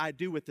concerned what I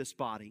do with this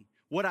body,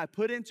 what I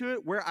put into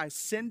it, where I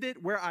send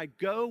it, where I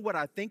go, what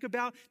I think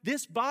about.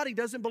 This body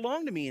doesn't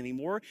belong to me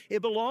anymore.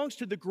 It belongs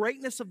to the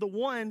greatness of the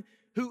one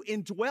who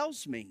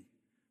indwells me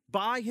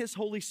by his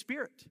Holy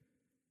Spirit.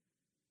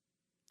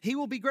 He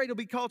will be great. He'll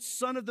be called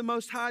Son of the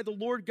Most High. The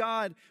Lord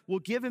God will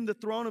give him the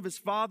throne of his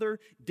father,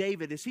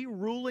 David. Is he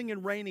ruling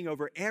and reigning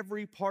over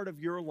every part of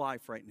your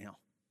life right now?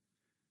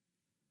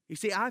 You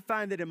see, I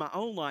find that in my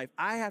own life,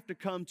 I have to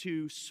come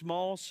to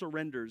small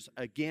surrenders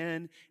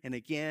again and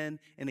again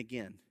and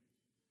again.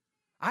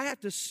 I have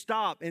to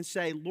stop and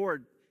say,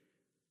 Lord,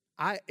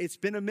 it's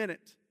been a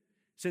minute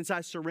since I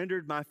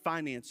surrendered my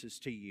finances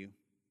to you.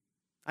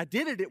 I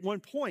did it at one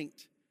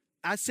point.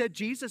 I said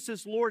Jesus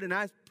is Lord, and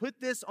I put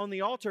this on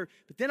the altar,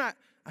 but then I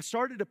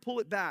started to pull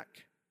it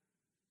back.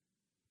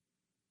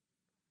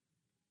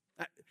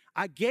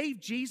 I gave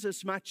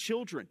Jesus my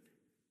children,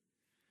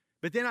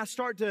 but then I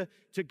start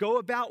to go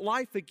about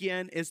life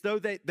again as though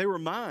they were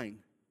mine,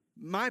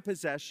 my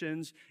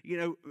possessions,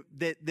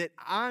 that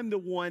I'm the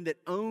one that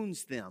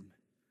owns them,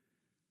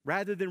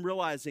 rather than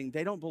realizing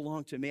they don't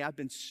belong to me. I've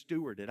been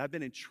stewarded. I've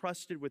been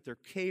entrusted with their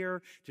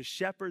care to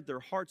shepherd their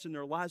hearts and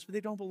their lives, but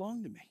they don't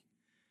belong to me.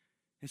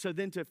 And so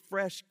then to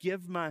fresh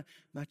give my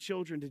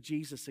children to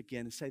Jesus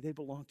again and say they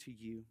belong to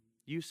you.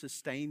 You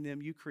sustain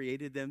them. You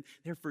created them.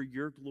 They're for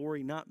your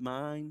glory, not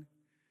mine.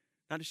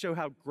 Not to show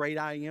how great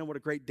I am, what a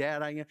great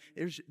dad I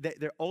am.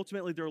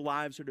 Ultimately, their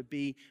lives are to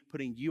be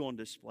putting you on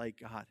display,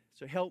 God.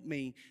 So help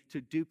me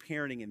to do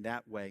parenting in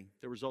that way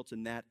that results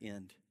in that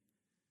end.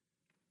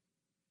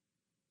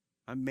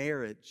 My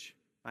marriage,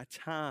 my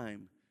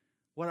time,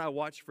 what I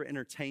watch for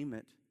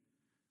entertainment.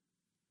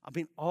 I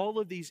mean, all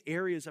of these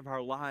areas of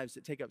our lives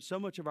that take up so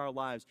much of our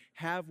lives,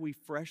 have we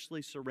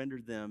freshly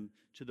surrendered them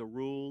to the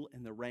rule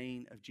and the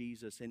reign of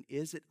Jesus? And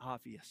is it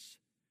obvious?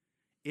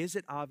 Is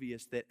it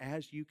obvious that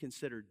as you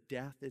consider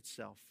death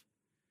itself,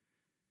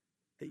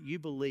 that you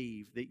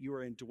believe that you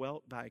are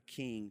indwelt by a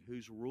king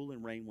whose rule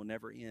and reign will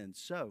never end?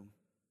 So,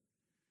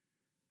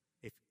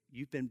 if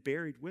you've been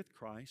buried with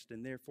Christ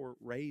and therefore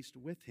raised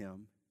with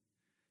him,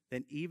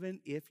 then even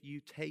if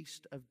you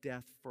taste of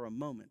death for a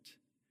moment,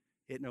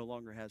 it no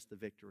longer has the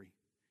victory.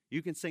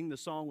 You can sing the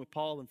song with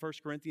Paul in 1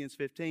 Corinthians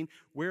 15,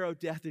 where, O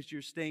death, is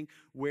your sting?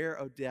 Where,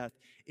 O death,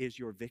 is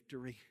your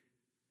victory?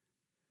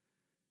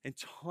 And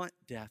taunt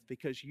death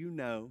because you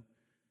know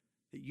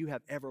that you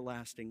have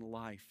everlasting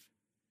life.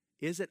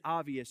 Is it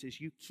obvious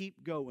as you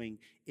keep going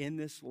in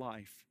this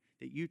life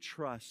that you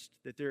trust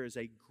that there is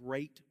a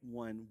great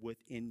one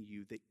within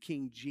you, that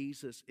King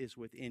Jesus is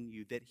within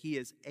you, that he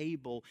is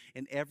able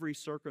in every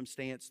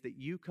circumstance that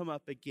you come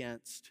up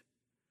against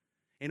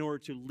in order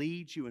to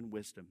lead you in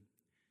wisdom,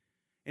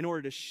 in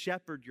order to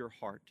shepherd your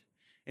heart,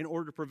 in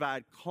order to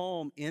provide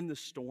calm in the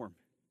storm,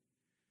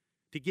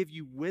 to give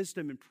you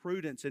wisdom and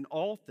prudence in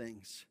all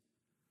things?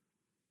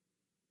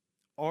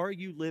 Are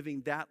you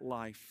living that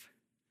life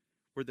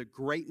where the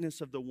greatness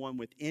of the one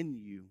within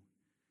you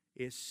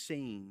is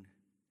seen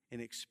and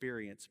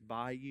experienced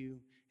by you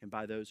and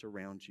by those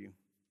around you?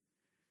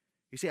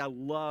 You see, I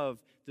love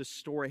the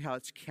story, how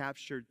it's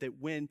captured,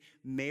 that when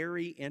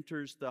Mary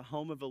enters the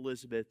home of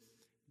Elizabeth,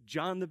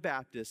 John the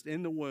Baptist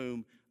in the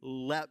womb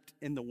leapt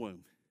in the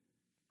womb.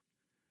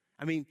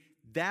 I mean,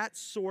 that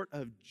sort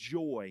of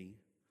joy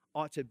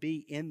ought to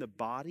be in the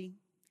body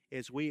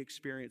as we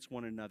experience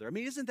one another. I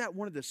mean, isn't that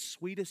one of the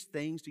sweetest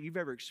things that you've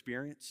ever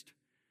experienced?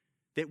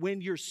 That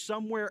when you're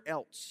somewhere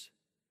else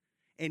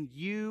and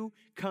you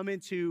come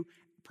into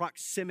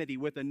proximity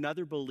with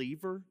another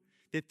believer,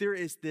 that there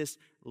is this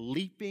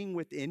leaping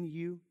within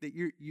you,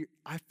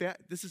 that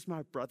this is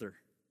my brother.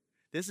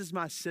 This is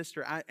my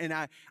sister.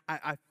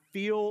 I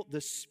feel the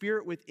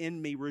Spirit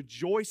within me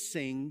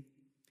rejoicing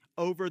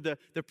over the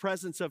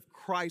presence of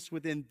Christ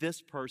within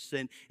this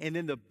person, and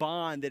then the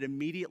bond that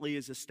immediately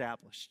is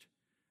established.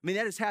 I mean,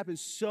 that has happened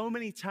so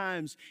many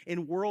times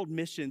in world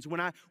missions. When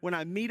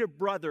I meet a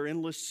brother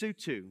in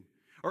Lesotho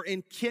or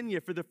in Kenya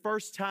for the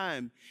first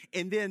time,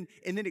 and then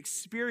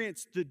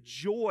experience the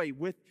joy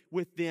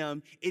with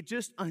them, it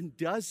just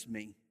undoes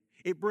me.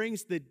 It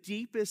brings the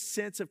deepest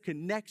sense of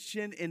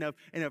connection and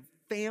of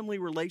family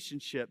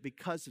relationship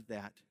because of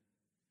that.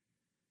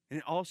 And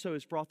it also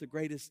has brought the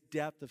greatest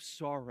depth of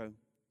sorrow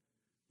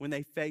when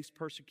they face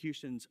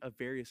persecutions of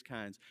various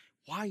kinds.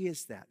 Why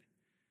is that?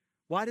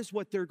 Why does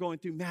what they're going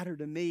through matter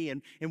to me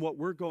and what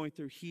we're going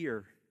through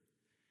here?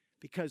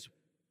 Because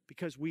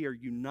we are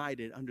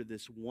united under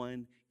this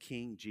one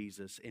King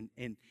Jesus,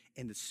 and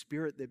the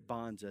Spirit that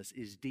bonds us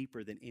is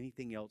deeper than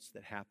anything else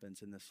that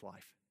happens in this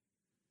life.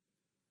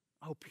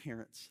 Oh,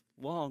 parents,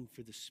 long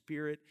for the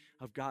Spirit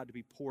of God to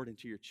be poured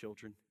into your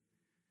children,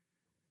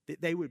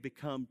 that they would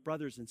become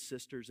brothers and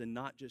sisters and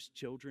not just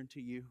children to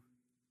you.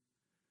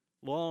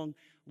 Long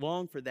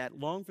for that.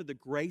 Long for the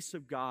grace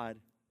of God.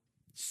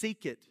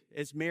 Seek it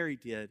as Mary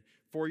did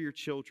for your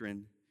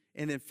children.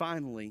 And then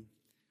finally,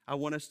 I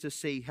want us to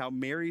see how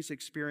Mary's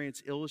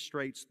experience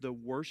illustrates the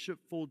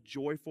worshipful,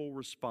 joyful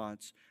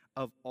response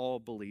of all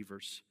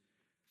believers.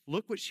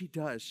 Look what she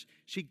does.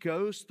 She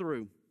goes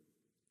through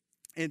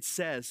and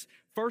says,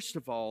 first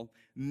of all,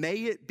 may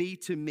it be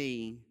to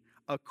me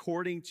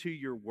according to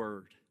your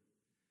word.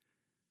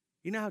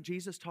 You know how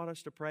Jesus taught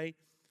us to pray?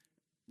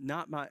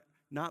 Not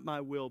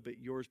my will, but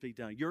yours be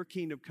done. Your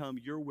kingdom come,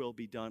 your will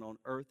be done on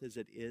earth as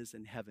it is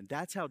in heaven.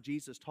 That's how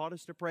Jesus taught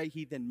us to pray.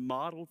 He then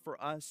modeled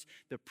for us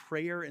the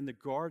prayer in the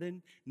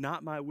garden,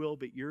 not my will,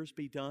 but yours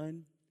be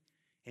done.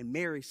 And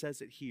Mary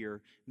says it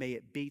here, may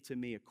it be to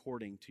me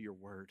according to your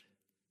word.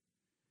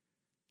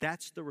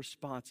 That's the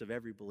response of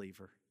every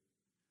believer.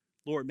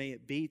 Lord, may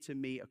it be to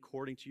me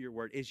according to your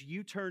word. As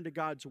you turn to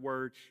God's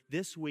word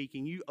this week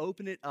and you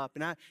open it up,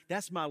 and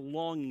that's my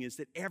longing, is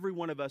that every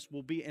one of us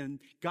will be in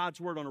God's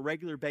word on a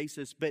regular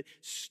basis, but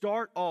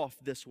start off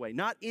this way,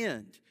 not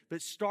end,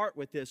 but start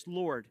with this.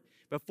 Lord,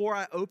 before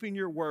I open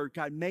your word,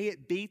 God, may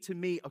it be to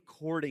me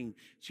according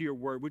to your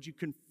word. Would you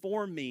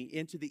conform me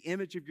into the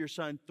image of your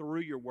Son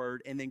through your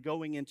word and then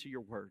going into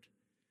your word?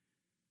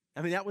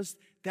 I mean, that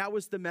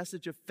was the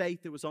message of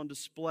faith that was on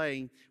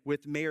display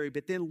with Mary.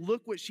 But then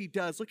look what she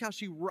does. Look how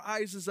she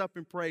rises up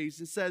in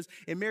praise. It says,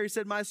 and Mary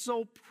said, my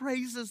soul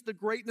praises the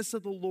greatness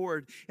of the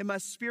Lord, and my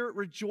spirit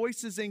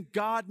rejoices in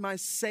God, my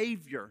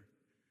Savior.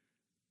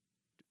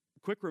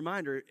 Quick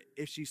reminder,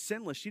 if she's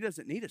sinless, she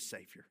doesn't need a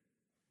Savior.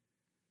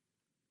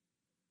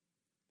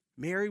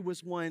 Mary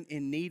was one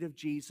in need of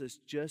Jesus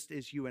just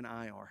as you and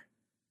I are.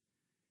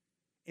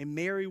 And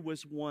Mary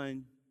was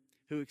one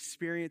who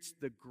experienced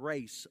the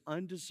grace,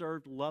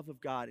 undeserved love of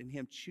God and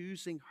Him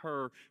choosing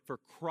her for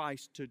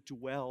Christ to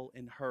dwell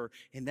in her.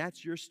 And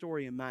that's your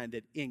story and mine,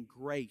 that in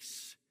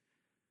grace,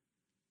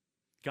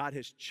 God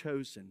has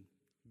chosen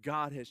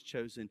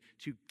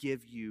to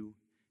give you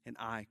and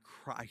I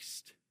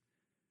Christ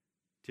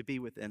to be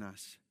within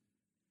us.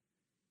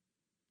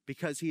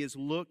 Because He has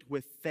looked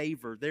with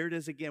favor, there it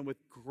is again, with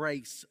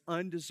grace,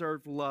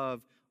 undeserved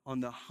love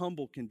on the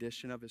humble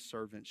condition of His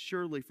servant.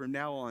 Surely from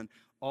now on,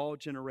 all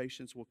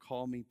generations will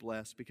call me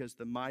blessed, because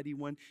the Mighty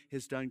One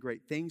has done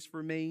great things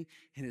for me,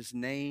 and His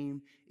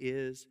name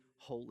is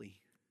holy.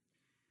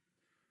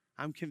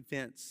 I'm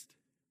convinced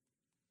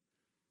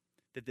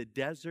that the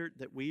desert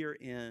that we are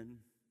in,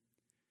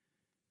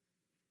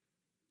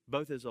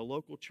 both as a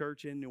local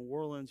church in New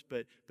Orleans,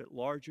 but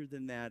larger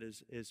than that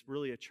is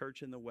really a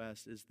church in the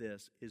West,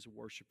 is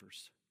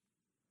worshipers.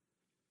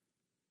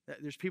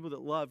 There's people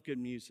that love good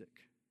music.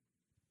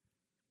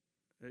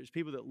 There's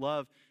people that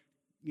love,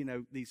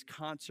 these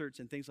concerts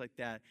and things like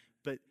that.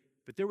 But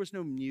there was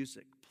no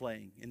music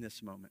playing in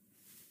this moment.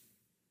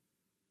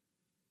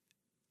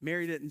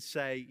 Mary didn't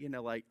say,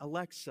 like,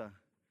 Alexa,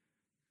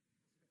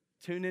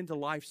 tune into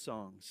Life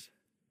Songs.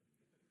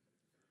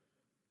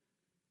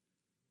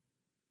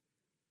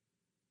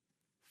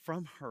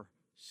 From her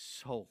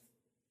soul,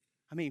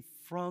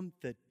 from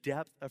the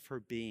depth of her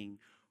being,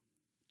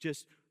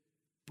 just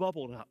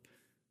bubbled up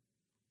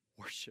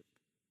worship.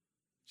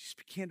 She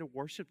just began to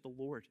worship the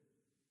Lord.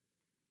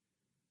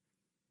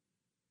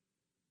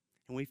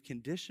 And we've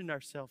conditioned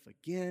ourselves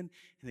again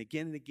and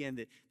again and again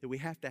that we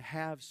have to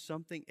have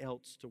something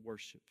else to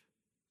worship.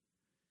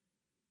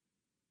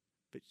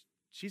 But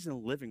she's in a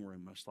living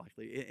room, most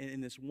likely,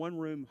 in this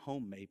one-room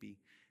home maybe,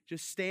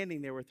 just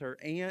standing there with her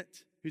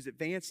aunt who's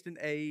advanced in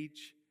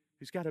age,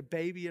 who's got a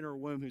baby in her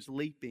womb who's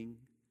leaping,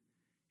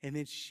 and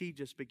then she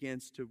just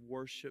begins to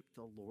worship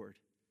the Lord.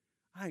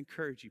 I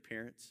encourage you,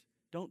 parents,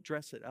 don't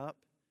dress it up.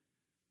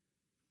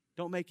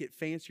 Don't make it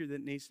fancier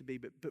than it needs to be,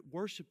 but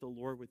worship the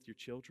Lord with your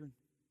children.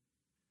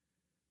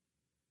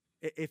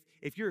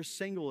 If you're a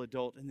single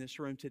adult in this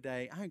room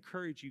today, I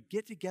encourage you,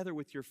 get together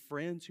with your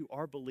friends who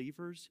are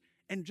believers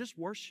and just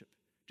worship.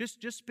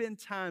 Just spend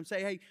time.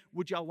 Say, hey,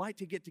 would y'all like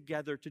to get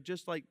together to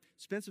just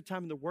spend some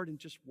time in the Word and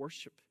just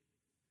worship?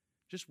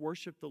 Just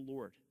worship the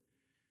Lord.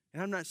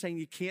 And I'm not saying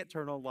you can't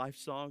turn on Life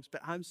Songs,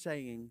 but I'm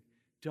saying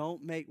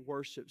don't make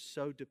worship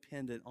so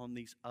dependent on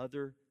these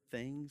other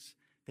things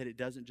that it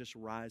doesn't just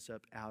rise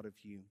up out of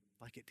you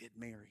like it did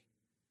Mary.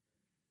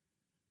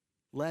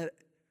 Let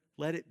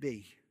it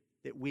be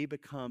that we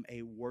become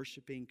a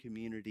worshiping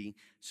community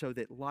so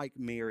that, like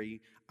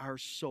Mary, our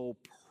soul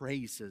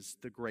praises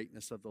the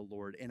greatness of the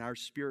Lord and our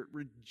spirit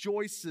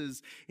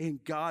rejoices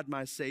in God,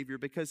 my Savior,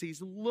 because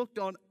He's looked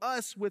on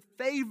us with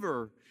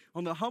favor,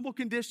 on the humble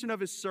condition of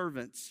His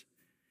servants.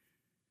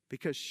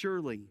 Because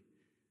surely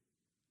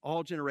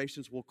all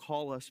generations will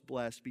call us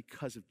blessed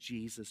because of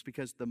Jesus,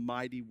 because the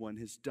Mighty One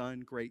has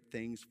done great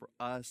things for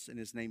us and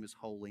His name is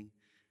holy.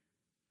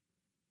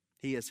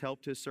 He has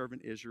helped His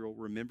servant Israel,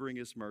 remembering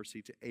His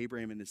mercy to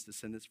Abraham and his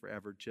descendants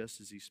forever, just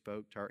as He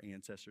spoke to our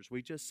ancestors.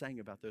 We just sang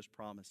about those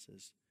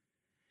promises.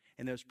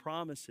 And those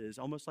promises,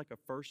 almost like a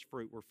first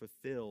fruit, were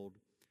fulfilled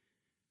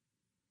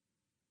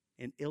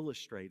and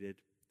illustrated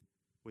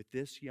with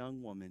this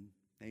young woman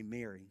named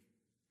Mary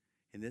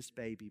in this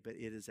baby, but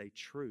it is a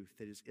truth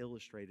that is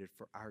illustrated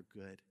for our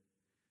good,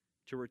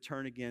 to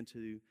return again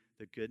to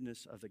the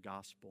goodness of the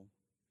gospel.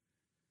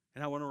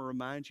 And I want to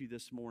remind you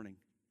this morning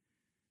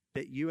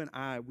that you and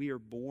I, we are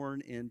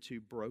born into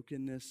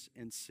brokenness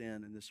and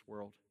sin in this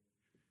world.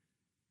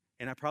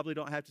 And I probably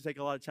don't have to take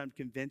a lot of time to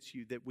convince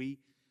you that we're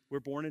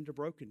born into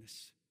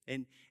brokenness.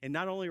 And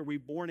not only are we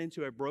born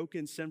into a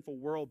broken, sinful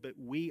world, but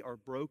we are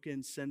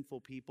broken,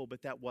 sinful people,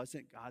 but that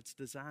wasn't God's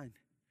design.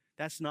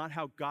 That's not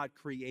how God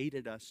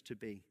created us to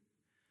be.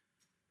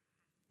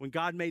 When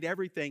God made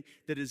everything,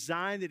 the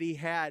design that He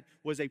had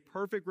was a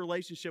perfect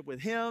relationship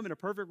with Him and a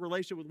perfect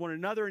relationship with one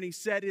another. And He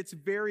said it's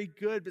very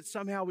good, but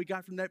somehow we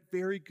got from that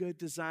very good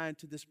design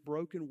to this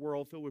broken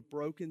world filled with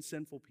broken,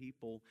 sinful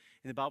people.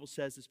 And the Bible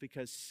says it's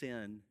because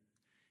sin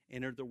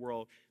entered the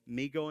world,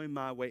 me going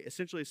my way,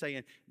 essentially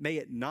saying, may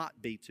it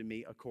not be to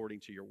me according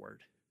to your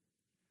word.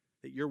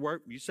 That your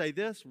word, you say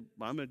this,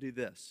 well, I'm going to do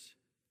this.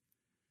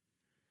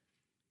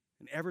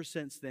 And ever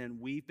since then,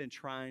 we've been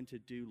trying to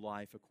do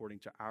life according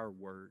to our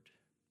word,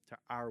 to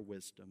our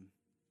wisdom.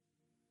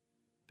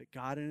 But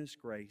God in His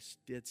grace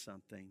did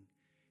something,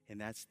 and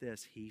that's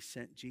this. He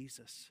sent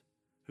Jesus,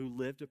 who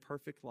lived a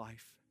perfect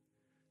life,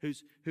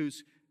 whose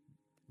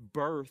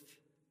birth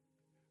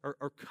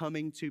or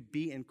coming to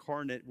be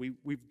incarnate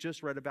we've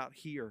just read about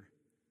here.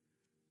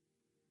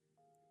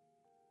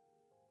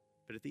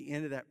 But at the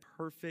end of that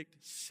perfect,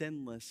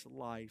 sinless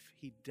life,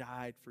 He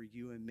died for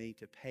you and me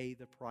to pay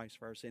the price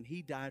for our sin.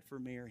 He died for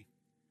Mary,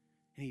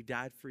 and He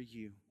died for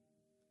you.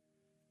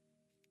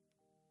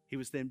 He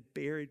was then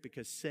buried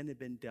because sin had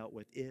been dealt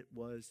with. It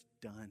was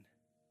done.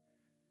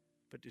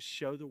 But to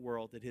show the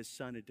world that His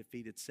Son had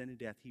defeated sin and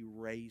death, He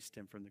raised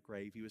Him from the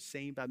grave. He was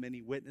seen by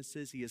many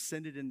witnesses. He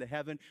ascended into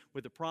heaven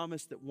with the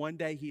promise that one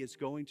day He is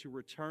going to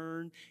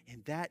return,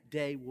 and that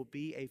day will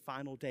be a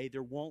final day.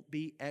 There won't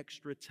be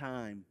extra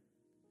time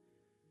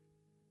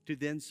to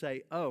then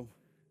say, oh,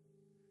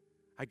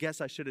 I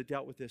guess I should have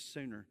dealt with this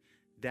sooner.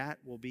 That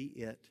will be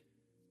it.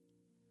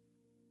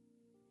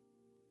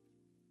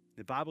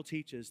 The Bible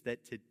teaches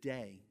that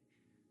today,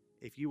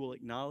 if you will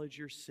acknowledge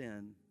your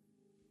sin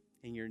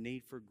and your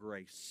need for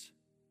grace,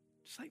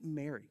 just like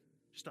Mary,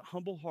 just a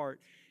humble heart,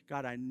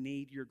 God, I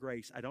need your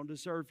grace. I don't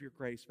deserve your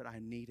grace, but I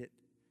need it.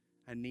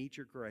 I need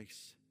your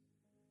grace.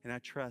 And I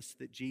trust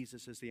that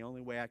Jesus is the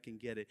only way I can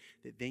get it,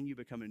 that then you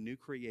become a new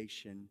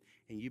creation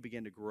and you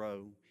begin to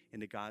grow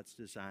into God's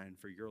design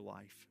for your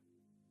life.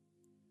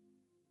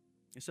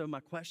 And so my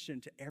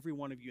question to every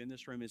one of you in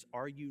this room is,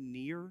 are you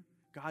near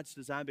God's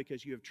design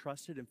because you have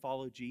trusted and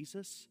followed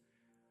Jesus?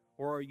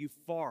 Or are you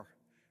far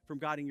from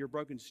God in your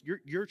brokenness?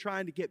 You're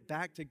trying to get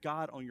back to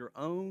God on your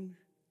own.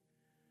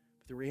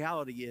 But the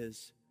reality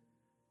is,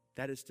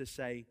 that is to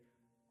say,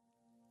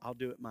 I'll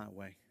do it my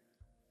way.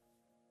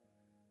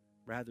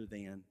 Rather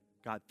than,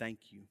 God,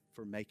 thank you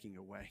for making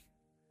a way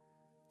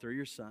through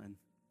your Son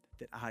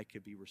that I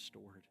could be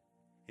restored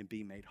and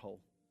be made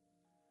whole.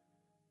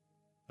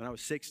 When I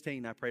was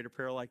 16, I prayed a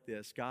prayer like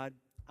this: God,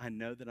 I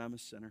know that I'm a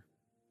sinner.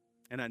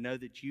 And I know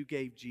that you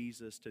gave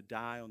Jesus to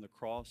die on the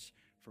cross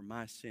for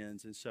my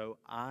sins. And so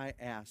I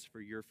ask for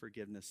your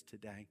forgiveness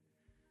today.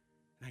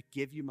 And I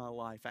give you my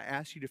life. I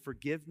ask you to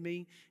forgive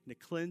me and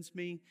to cleanse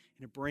me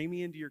and to bring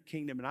me into your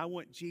kingdom. And I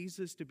want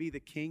Jesus to be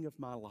the king of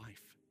my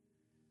life.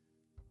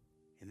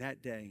 And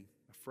that day,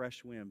 a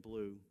fresh wind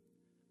blew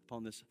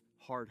upon this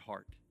hard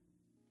heart.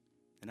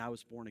 And I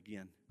was born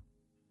again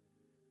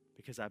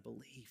because I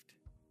believed.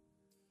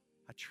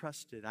 I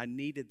trusted. I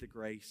needed the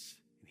grace,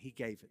 and He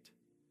gave it.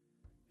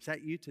 Is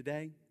that you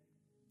today?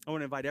 I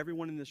want to invite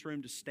everyone in this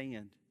room to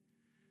stand.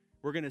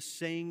 We're going to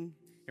sing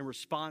in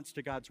response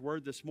to God's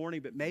word this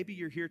morning, but maybe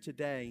you're here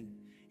today,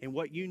 and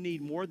what you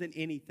need more than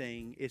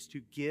anything is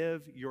to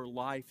give your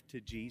life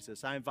to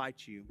Jesus. I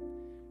invite you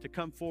to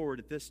come forward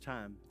at this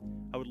time.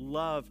 I would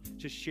love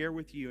to share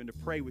with you and to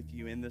pray with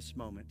you in this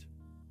moment.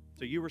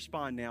 So you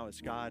respond now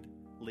as God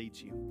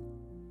leads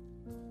you.